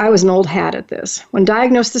an old hat at this. When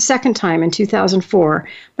diagnosed the second time in 2004,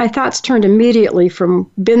 my thoughts turned immediately from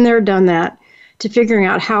been there, done that, to figuring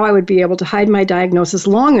out how I would be able to hide my diagnosis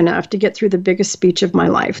long enough to get through the biggest speech of my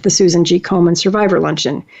life, the Susan G. Komen Survivor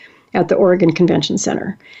Luncheon at the Oregon Convention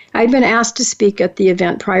Center. I'd been asked to speak at the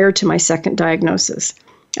event prior to my second diagnosis.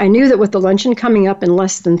 I knew that with the luncheon coming up in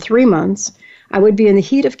less than 3 months, I would be in the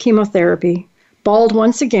heat of chemotherapy, bald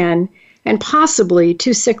once again, and possibly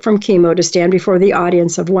too sick from chemo to stand before the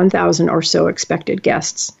audience of 1,000 or so expected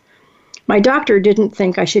guests. My doctor didn't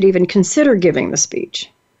think I should even consider giving the speech.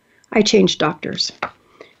 I changed doctors.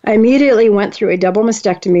 I immediately went through a double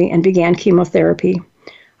mastectomy and began chemotherapy.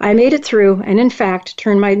 I made it through and, in fact,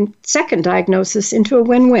 turned my second diagnosis into a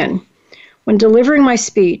win-win. When delivering my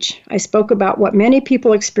speech, I spoke about what many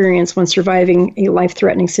people experience when surviving a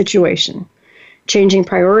life-threatening situation: changing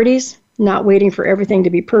priorities, not waiting for everything to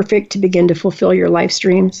be perfect to begin to fulfill your life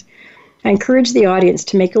streams. I encourage the audience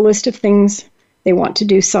to make a list of things they want to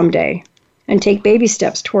do someday and take baby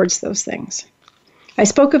steps towards those things. I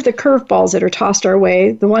spoke of the curveballs that are tossed our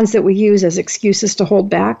way, the ones that we use as excuses to hold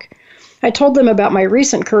back. I told them about my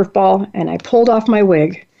recent curveball, and I pulled off my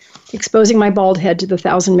wig, exposing my bald head to the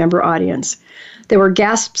 1,000-member audience. There were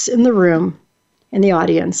gasps in the room, in the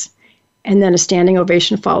audience, and then a standing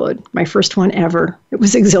ovation followed, my first one ever. It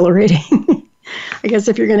was exhilarating. I guess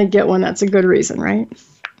if you're going to get one, that's a good reason, right? ...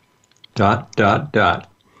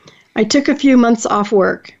 I took a few months off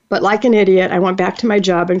work, but like an idiot, I went back to my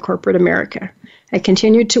job in corporate America. I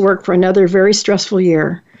continued to work for another very stressful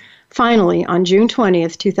year. Finally, on June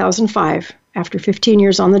 20th, 2005, after 15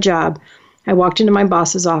 years on the job, I walked into my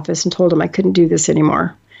boss's office and told him I couldn't do this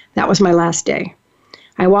anymore. That was my last day.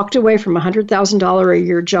 I walked away from a $100,000 a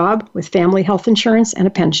year job with family health insurance and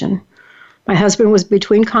a pension. My husband was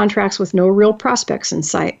between contracts with no real prospects in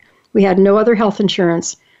sight. We had no other health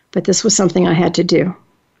insurance, but this was something I had to do.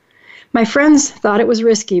 My friends thought it was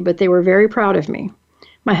risky, but they were very proud of me.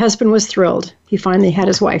 My husband was thrilled. He finally had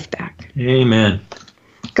his wife back. Amen.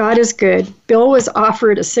 God is good. Bill was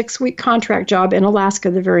offered a 6-week contract job in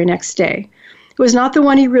Alaska the very next day. It was not the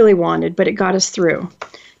one he really wanted, but it got us through.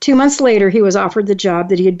 2 months later, he was offered the job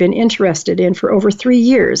that he had been interested in for over 3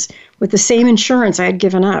 years with the same insurance I had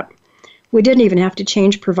given up. We didn't even have to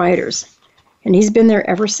change providers. And he's been there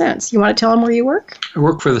ever since. You want to tell him where you work? I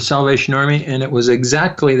work for the Salvation Army, and it was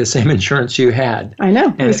exactly the same insurance you had. I know.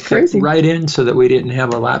 And it was crazy. Fit right in so that we didn't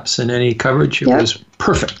have a lapse in any coverage. It was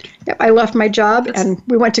perfect. Yep. I left my job, and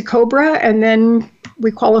we went to Cobra, and then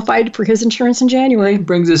we qualified for his insurance in January. It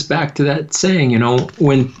brings us back to that saying,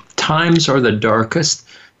 when times are the darkest,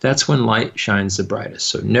 that's when light shines the brightest.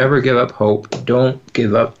 So never give up hope. Don't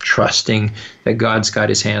give up trusting that God's got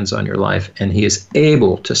his hands on your life, and he is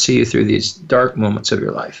able to see you through these dark moments of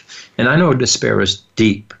your life. And I know despair is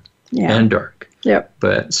deep and dark. Yep.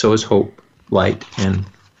 But so is hope, light, and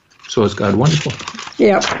so is God wonderful.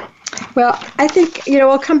 Yep. Well, I think,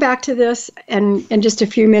 we'll come back to this in just a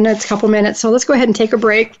couple minutes. So let's go ahead and take a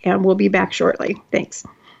break, and we'll be back shortly. Thanks.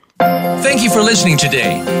 Thank you for listening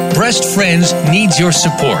today. Breast Friends needs your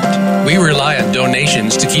support. We rely on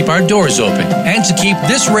donations to keep our doors open and to keep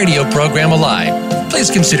this radio program alive.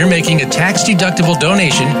 Please consider making a tax-deductible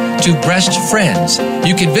donation to Breast Friends.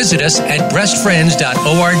 You can visit us at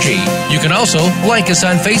breastfriends.org. You can also like us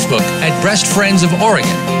on Facebook at Breast Friends of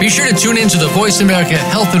Oregon. Be sure to tune in to the Voice America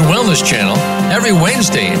Health and Wellness channel every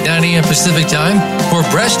Wednesday at 9 a.m. Pacific Time for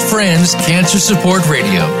Breast Friends Cancer Support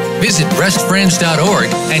Radio. Visit breastfriends.org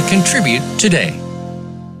and contribute today.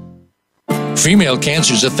 Female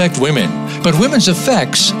cancers affect women, but women's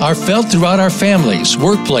effects are felt throughout our families,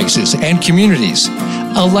 workplaces, and communities.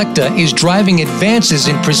 Elekta is driving advances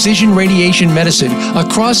in precision radiation medicine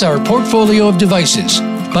across our portfolio of devices.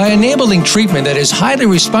 By enabling treatment that is highly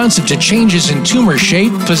responsive to changes in tumor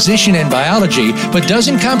shape, position, and biology, but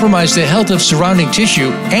doesn't compromise the health of surrounding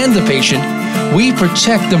tissue and the patient, we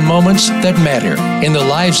protect the moments that matter in the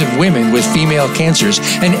lives of women with female cancers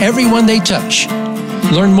and everyone they touch.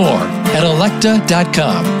 Learn more at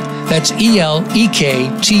Elekta.com. That's ELEKTA.com.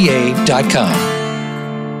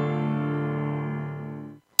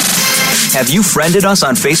 Have you friended us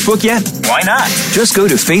on Facebook yet? Why not? Just go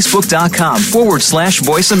to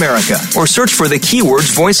Facebook.com/Voice America or search for the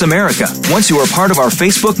keywords Voice America. Once you are part of our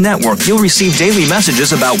Facebook network, you'll receive daily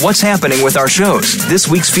messages about what's happening with our shows, this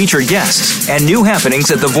week's featured guests, and new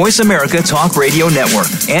happenings at the Voice America Talk Radio Network.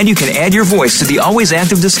 And you can add your voice to the always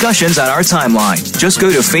active discussions on our timeline. Just go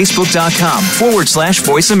to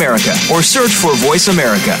Facebook.com/Voice America or search for Voice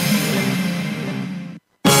America.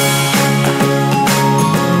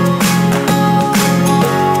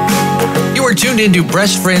 You're tuned into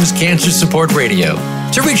Breast Friends Cancer Support Radio.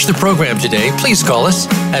 To reach the program today, please call us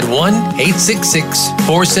at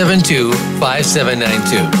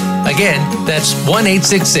 1-866-472-5792. Again, that's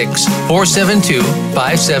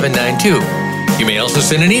 1-866-472-5792. You may also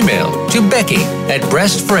send an email to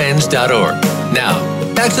Becky@breastfriends.org. Now,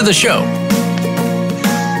 back to the show.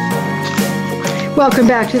 Welcome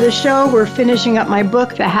back to the show. We're finishing up my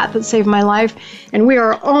book, The Hat That Saved My Life, and we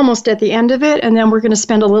are almost at the end of it, and then we're going to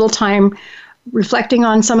spend a little time reflecting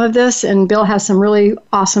on some of this, and Bill has some really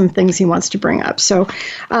awesome things he wants to bring up. So,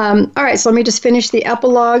 all right, so let me just finish the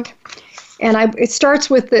epilogue. And it starts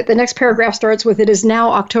with, the next paragraph starts with, it is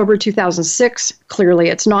now October 2006. Clearly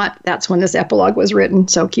it's not. That's when this epilogue was written,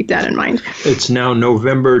 so keep that in mind. It's now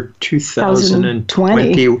November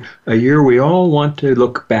 2020, a year we all want to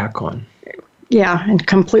look back on. Yeah, and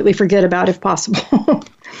completely forget about if possible.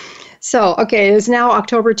 So, okay, it is now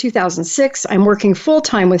October 2006. I'm working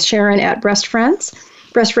full-time with Sharon at Breast Friends.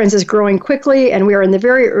 Breast Friends is growing quickly, and we are in the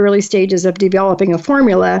very early stages of developing a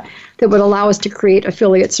formula that would allow us to create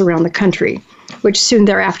affiliates around the country, which soon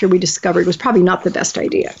thereafter we discovered was probably not the best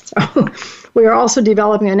idea. So, we are also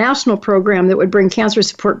developing a national program that would bring cancer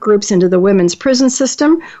support groups into the women's prison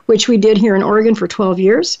system, which we did here in Oregon for 12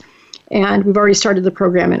 years, and we've already started the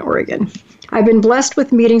program in Oregon. I've been blessed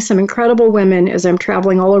with meeting some incredible women as I'm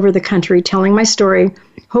traveling all over the country telling my story,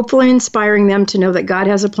 hopefully inspiring them to know that God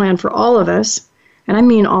has a plan for all of us, and I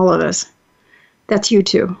mean all of us. That's you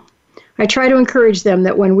too. I try to encourage them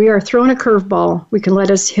that when we are thrown a curveball, we can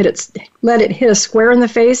let it hit us square in the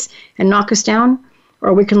face and knock us down,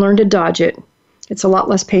 or we can learn to dodge it. It's a lot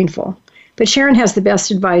less painful. But Sharon has the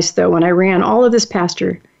best advice, though. When I ran all of this past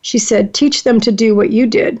her, she said, teach them to do what you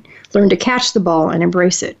did. Learn to catch the ball and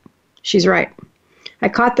embrace it. She's right. I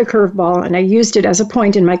caught the curveball and I used it as a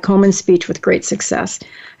point in my Komen speech with great success.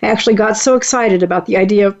 I actually got so excited about the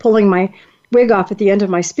idea of pulling my wig off at the end of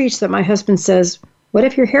my speech that my husband says, what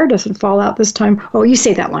if your hair doesn't fall out this time? Oh, you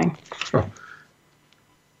say that line. Oh.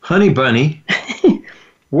 Honey bunny,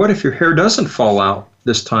 what if your hair doesn't fall out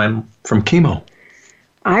this time from chemo?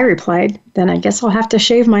 I replied, then I guess I'll have to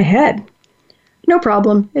shave my head. No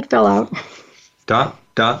problem. It fell out. ...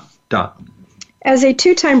 As a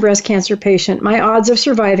 2-time breast cancer patient, my odds of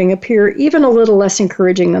surviving appear even a little less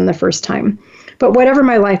encouraging than the first time. But whatever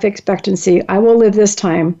my life expectancy, I will live this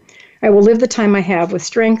time. I will live the time I have with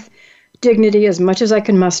strength, dignity as much as I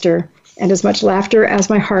can muster, and as much laughter as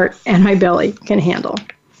my heart and my belly can handle.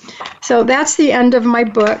 So that's the end of my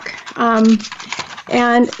book.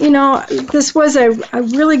 And, you know, this was a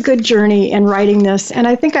really good journey in writing this. And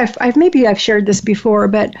I think I've shared this before,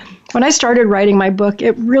 but when I started writing my book,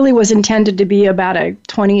 it really was intended to be about a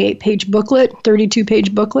 28-page booklet,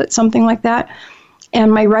 32-page booklet, something like that.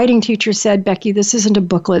 And my writing teacher said, Becky, this isn't a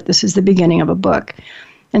booklet. This is the beginning of a book.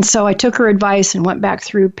 And so I took her advice and went back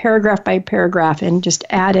through paragraph by paragraph and just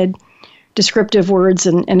added descriptive words,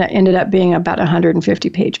 and it ended up being about a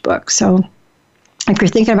 150-page book. So if you're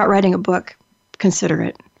thinking about writing a book, consider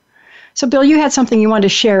it. So, Bill, you had something you wanted to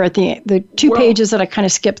share at the two pages that I kind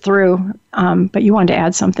of skipped through, but you wanted to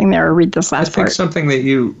add something there or read this last part. I think something that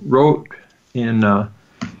you wrote in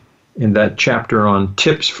that chapter on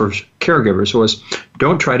tips for caregivers was,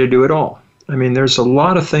 don't try to do it all. I mean, there's a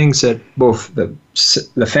lot of things that both the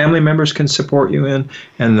family members can support you in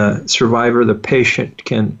and the survivor, the patient,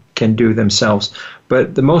 can do themselves.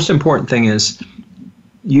 But the most important thing is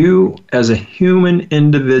you as a human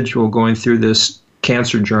individual going through this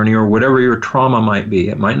cancer journey or whatever your trauma might be,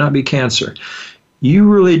 it might not be cancer, you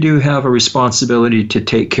really do have a responsibility to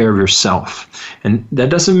take care of yourself. And that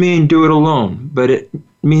doesn't mean do it alone, but it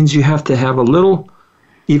means you have to have a little,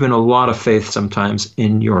 even a lot of faith sometimes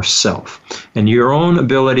in yourself and your own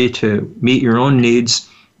ability to meet your own needs,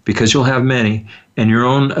 because you'll have many, and your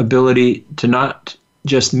own ability to not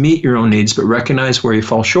just meet your own needs, but recognize where you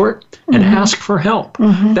fall short and ask for help.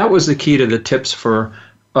 That was the key to the tips for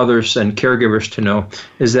others and caregivers to know,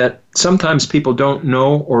 is that sometimes people don't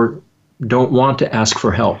know or don't want to ask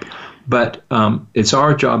for help. But it's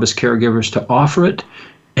our job as caregivers to offer it.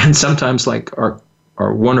 And sometimes, like our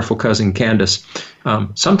wonderful cousin Candace,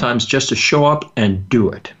 sometimes just to show up and do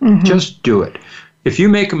it. Just do it. If you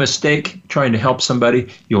make a mistake trying to help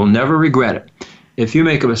somebody, you'll never regret it. If you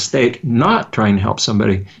make a mistake not trying to help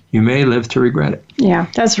somebody, you may live to regret it. Yeah,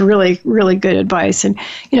 that's really, really good advice. And,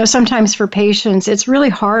 sometimes for patients, it's really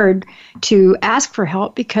hard to ask for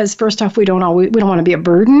help because, first off, we don't want to be a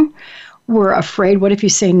burden. We're afraid, what if you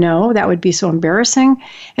say no? That would be so embarrassing.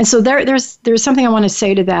 And so there's something I want to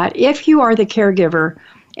say to that. If you are the caregiver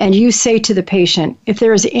and you say to the patient, if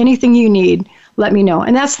there is anything you need, let me know.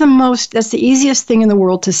 And that's the easiest thing in the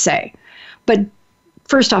world to say. But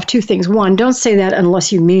first off, two things. One, don't say that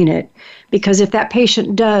unless you mean it. Because if that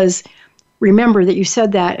patient does remember that you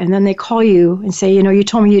said that, and then they call you and say, you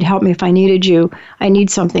told me you'd help me if I needed you, I need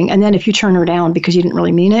something. And then if you turn her down because you didn't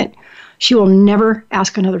really mean it, she will never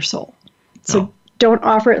ask another soul. So don't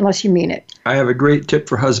offer it unless you mean it. I have a great tip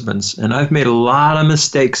for husbands, and I've made a lot of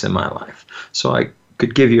mistakes in my life. So I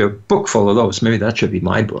could give you a book full of those. Maybe that should be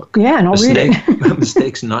my book. Yeah, and I'll read it.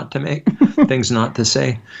 Mistakes not to make, things not to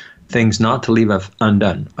say, things not to leave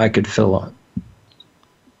undone. I could fill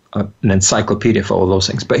an encyclopedia full of those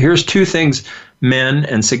things. But here's two things, men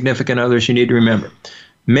and significant others, you need to remember.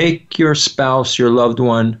 Make your spouse, your loved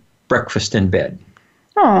one, breakfast in bed.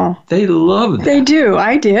 Oh, they love that. They do.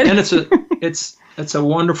 I did. And it's a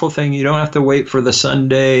wonderful thing. You don't have to wait for the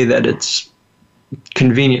Sunday that it's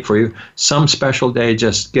convenient for you. Some special day,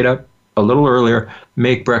 just get up a little earlier,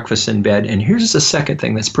 make breakfast in bed. And here's the second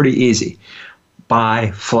thing that's pretty easy.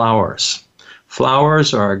 Buy flowers.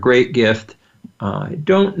 Flowers are a great gift. I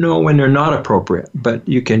don't know when they're not appropriate, but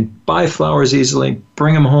you can buy flowers easily,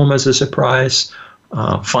 bring them home as a surprise,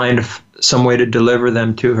 find some way to deliver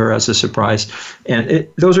them to her as a surprise. And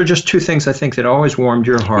those are just two things I think that always warmed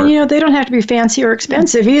your heart. And, they don't have to be fancy or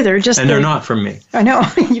expensive either. And they're not from me. I know.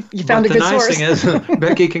 you found a good source. The nice thing is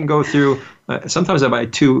Becky can go through, sometimes I buy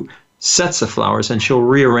 2 sets of flowers and she'll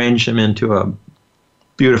rearrange them into a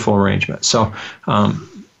beautiful arrangement. So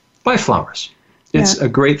buy flowers. It's a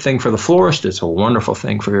great thing for the florist. It's a wonderful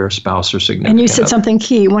thing for your spouse or significant other. And you said something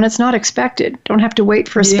key. When it's not expected, don't have to wait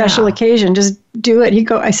for a special occasion. Just do it.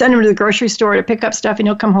 I send him to the grocery store to pick up stuff, and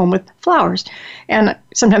he'll come home with flowers. And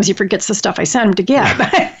sometimes he forgets the stuff I sent him to get.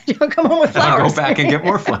 But he'll come home with flowers. I'll go back and get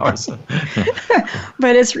more flowers.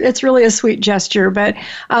 But it's really a sweet gesture. But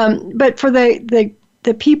for the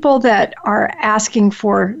people that are asking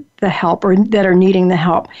for the help or that are needing the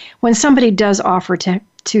help, when somebody does offer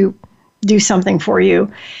to do something for you,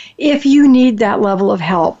 if you need that level of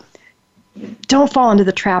help, don't fall into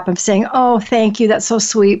the trap of saying, oh, thank you, that's so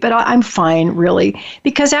sweet, but I'm fine, really.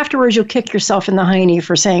 Because afterwards you'll kick yourself in the hiney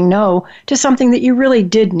for saying no to something that you really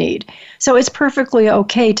did need. So it's perfectly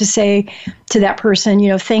okay to say to that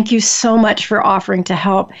person, thank you so much for offering to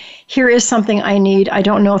help. Here is something I need. I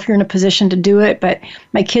don't know if you're in a position to do it, but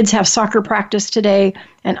my kids have soccer practice today,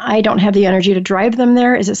 and I don't have the energy to drive them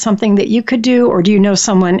there. Is it something that you could do, or do you know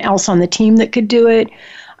someone else on the team that could do it?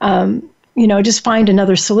 Just find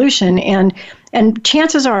another solution. And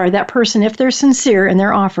chances are that person, if they're sincere in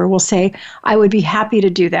their offer, will say, I would be happy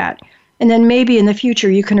to do that. And then maybe in the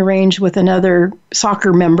future you can arrange with another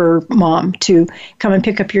soccer member mom to come and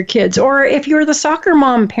pick up your kids. Or if you're the soccer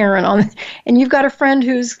mom parent and you've got a friend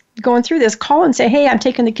who's going through this, call and say, hey, I'm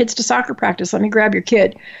taking the kids to soccer practice. Let me grab your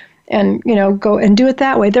kid. And, go and do it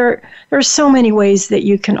that way. There are so many ways that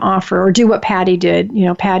you can offer, or do what Patty did.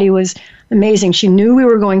 Patty was amazing. She knew we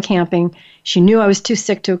were going camping. She knew I was too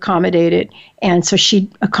sick to accommodate it. And so she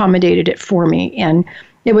accommodated it for me. And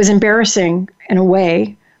it was embarrassing in a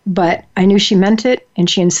way, but I knew she meant it, and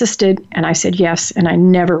she insisted, and I said yes, and I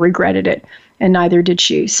never regretted it. And neither did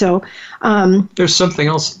she. So there's something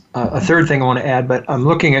else, a third thing I want to add, but I'm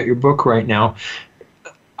looking at your book right now.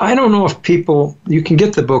 I don't know if you can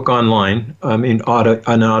get the book online, an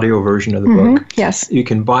audio version of the book. Yes. You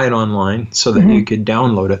can buy it online so that you could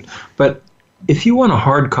download it. But if you want a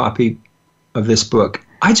hard copy of this book,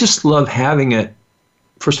 I just love having it.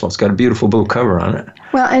 First of all, it's got a beautiful blue cover on it.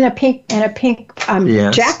 Well, and a pink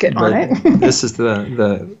yes, jacket on it. This is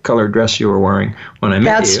the colored dress you were wearing when I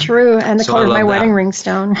met you. That's true, and the color of my wedding ring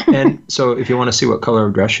stone. And so if you want to see what color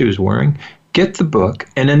of dress she was wearing, get the book.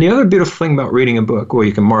 And then the other beautiful thing about reading a book, well,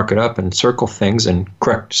 you can mark it up and circle things and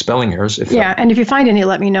correct spelling errors. And if you find any,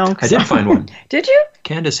 let me know. I did find one. Did you?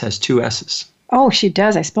 Candace has 2 S's. Oh, she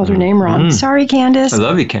does. I spelled her name wrong. Sorry, Candace. I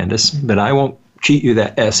love you, Candace, but I won't cheat you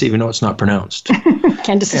that S, even though it's not pronounced.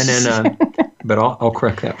 Candace. And then, but I'll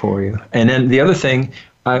correct that for you. And then the other thing,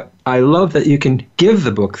 I love that you can give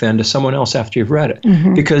the book then to someone else after you've read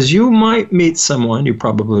it, because you might meet someone, you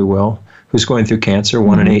probably will, who's going through cancer,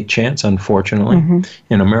 1 in 8 chance, unfortunately,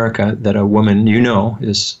 in America, that a woman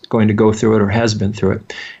is going to go through it or has been through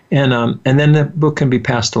it. And then the book can be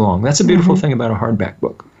passed along. That's a beautiful thing about a hardback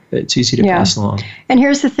book. It's easy to pass along. And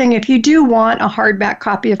here's the thing. If you do want a hardback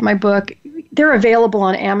copy of my book, they're available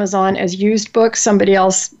on Amazon as used books. Somebody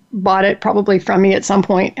else bought it probably from me at some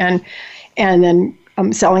point, and then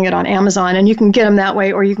I'm selling it on Amazon, and you can get them that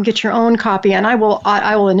way, or you can get your own copy, and I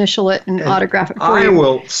will initial it and autograph it for you. I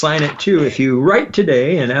will sign it too. If you write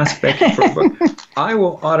today and ask Becky for a book, I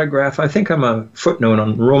will autograph. I think I'm a footnote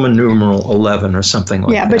on Roman numeral 11 or something like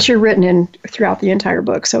that. Yeah, but you're written in throughout the entire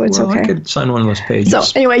book, so it's okay. I could sign one of those pages.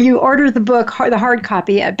 So anyway, you order the book, the hard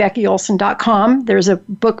copy, at BeckyOlson.com. There's a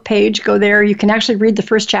book page. Go there. You can actually read the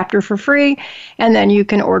first chapter for free, and then you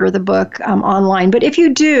can order the book online. But if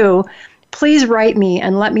you do, please write me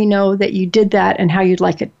and let me know that you did that and how you'd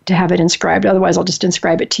like it to have it inscribed. Otherwise, I'll just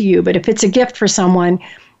inscribe it to you. But if it's a gift for someone,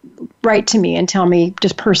 write to me and tell me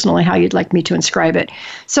just personally how you'd like me to inscribe it.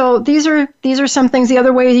 So these are some things. The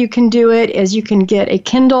other way you can do it is you can get a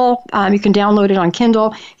Kindle. You can download it on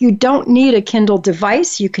Kindle. You don't need a Kindle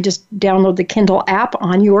device. You can just download the Kindle app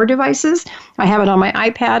on your devices. I have it on my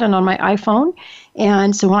iPad and on my iPhone.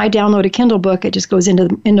 And so when I download a Kindle book, it just goes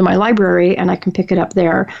into my library and I can pick it up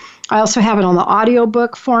there. I also have it on the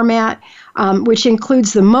audiobook format, which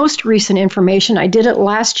includes the most recent information. I did it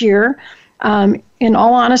last year. In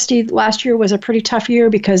all honesty, last year was a pretty tough year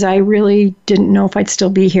because I really didn't know if I'd still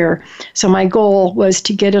be here. So my goal was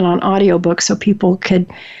to get it on audiobook so people could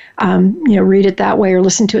read it that way or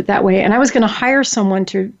listen to it that way. And I was going to hire someone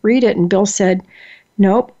to read it, and Bill said,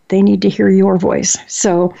 nope, they need to hear your voice.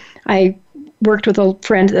 So I worked with a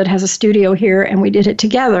friend that has a studio here, and we did it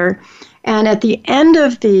together. And at the end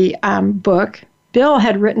of the book, Bill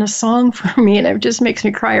had written a song for me, and it just makes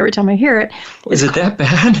me cry every time I hear it. Is it that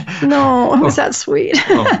bad? No, it was that sweet.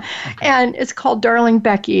 Oh, okay. And it's called Darling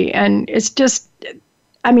Becky, and it's just,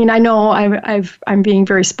 I mean, I know I'm being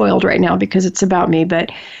very spoiled right now because it's about me,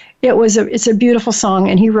 but it's a beautiful song,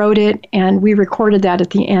 and he wrote it, and we recorded that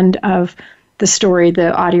at the end of the story,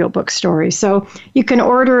 the audiobook story. So you can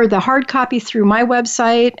order the hard copy through my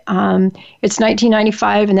website. It's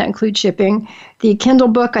 $19.95, and that includes shipping. The Kindle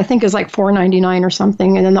book, I think, is like $4.99 or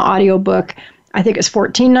something, and then the audiobook, I think, is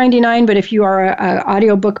 $14.99. But if you are an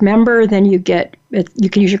audiobook member, then you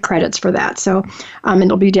can use your credits for that. So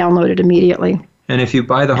it'll be downloaded immediately. And if you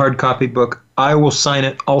buy the hard copy book, I will sign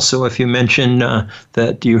it also if you mention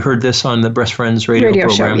that you heard this on the Breast Friends radio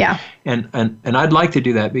program. Show, yeah. And I'd like to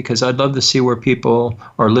do that because I'd love to see where people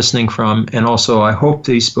are listening from. And also, I hope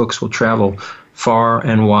these books will travel far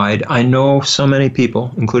and wide. I know so many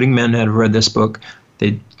people, including men, that have read this book.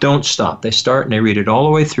 They don't stop. They start and they read it all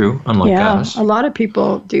the way through, unlike us. Yeah, a lot of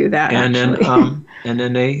people do that, and actually.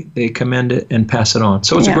 then they commend it and pass it on.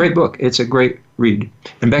 So it's a great book. It's a great read.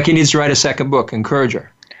 And Becky needs to write a second book. Encourage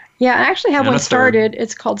her. Yeah, I actually have one started.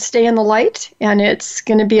 It's called Stay in the Light, and it's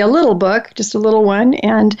going to be a little book, just a little one.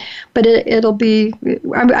 But it'll be,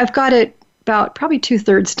 I've got it about probably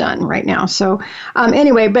 2/3 done right now. So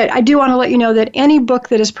anyway, but I do want to let you know that any book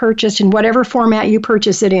that is purchased in whatever format you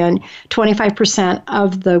purchase it in, 25%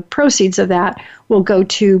 of the proceeds of that will go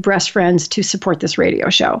to Breast Friends to support this radio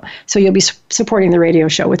show. So you'll be supporting the radio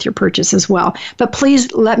show with your purchase as well. But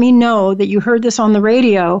please let me know that you heard this on the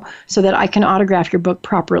radio so that I can autograph your book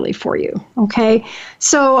properly for you. Okay?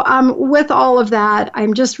 So with all of that,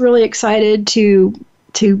 I'm just really excited to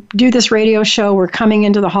do this radio show. We're coming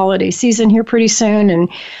into the holiday season here pretty soon, and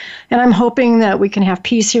I'm hoping that we can have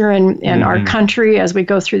peace here in our country as we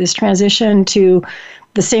go through this transition to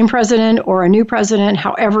the same president or a new president,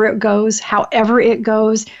 however it goes,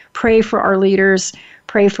 pray for our leaders,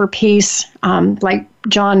 pray for peace. Like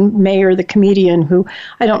John Mayer, the comedian, who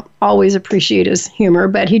I don't always appreciate his humor,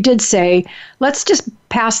 but he did say, let's just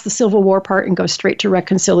pass the Civil War part and go straight to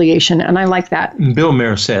reconciliation. And I like that. Bill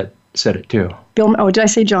Mayer said it too. Did I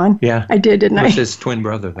say John? Yeah. I did, didn't I? With his twin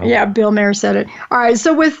brother, though. Yeah, Bill Mayer said it. All right,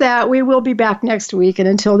 so with that, we will be back next week. And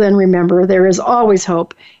until then, remember, there is always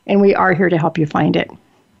hope, and we are here to help you find it.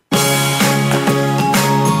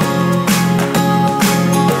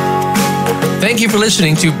 Thank you for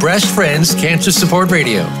listening to Breast Friends Cancer Support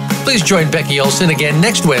Radio. Please join Becky Olson again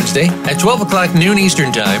next Wednesday at 12 o'clock noon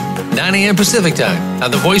Eastern Time, 9 a.m. Pacific Time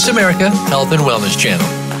on the Voice America Health and Wellness Channel.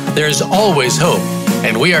 There is always hope,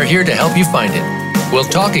 and we are here to help you find it. We'll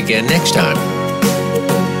talk again next time.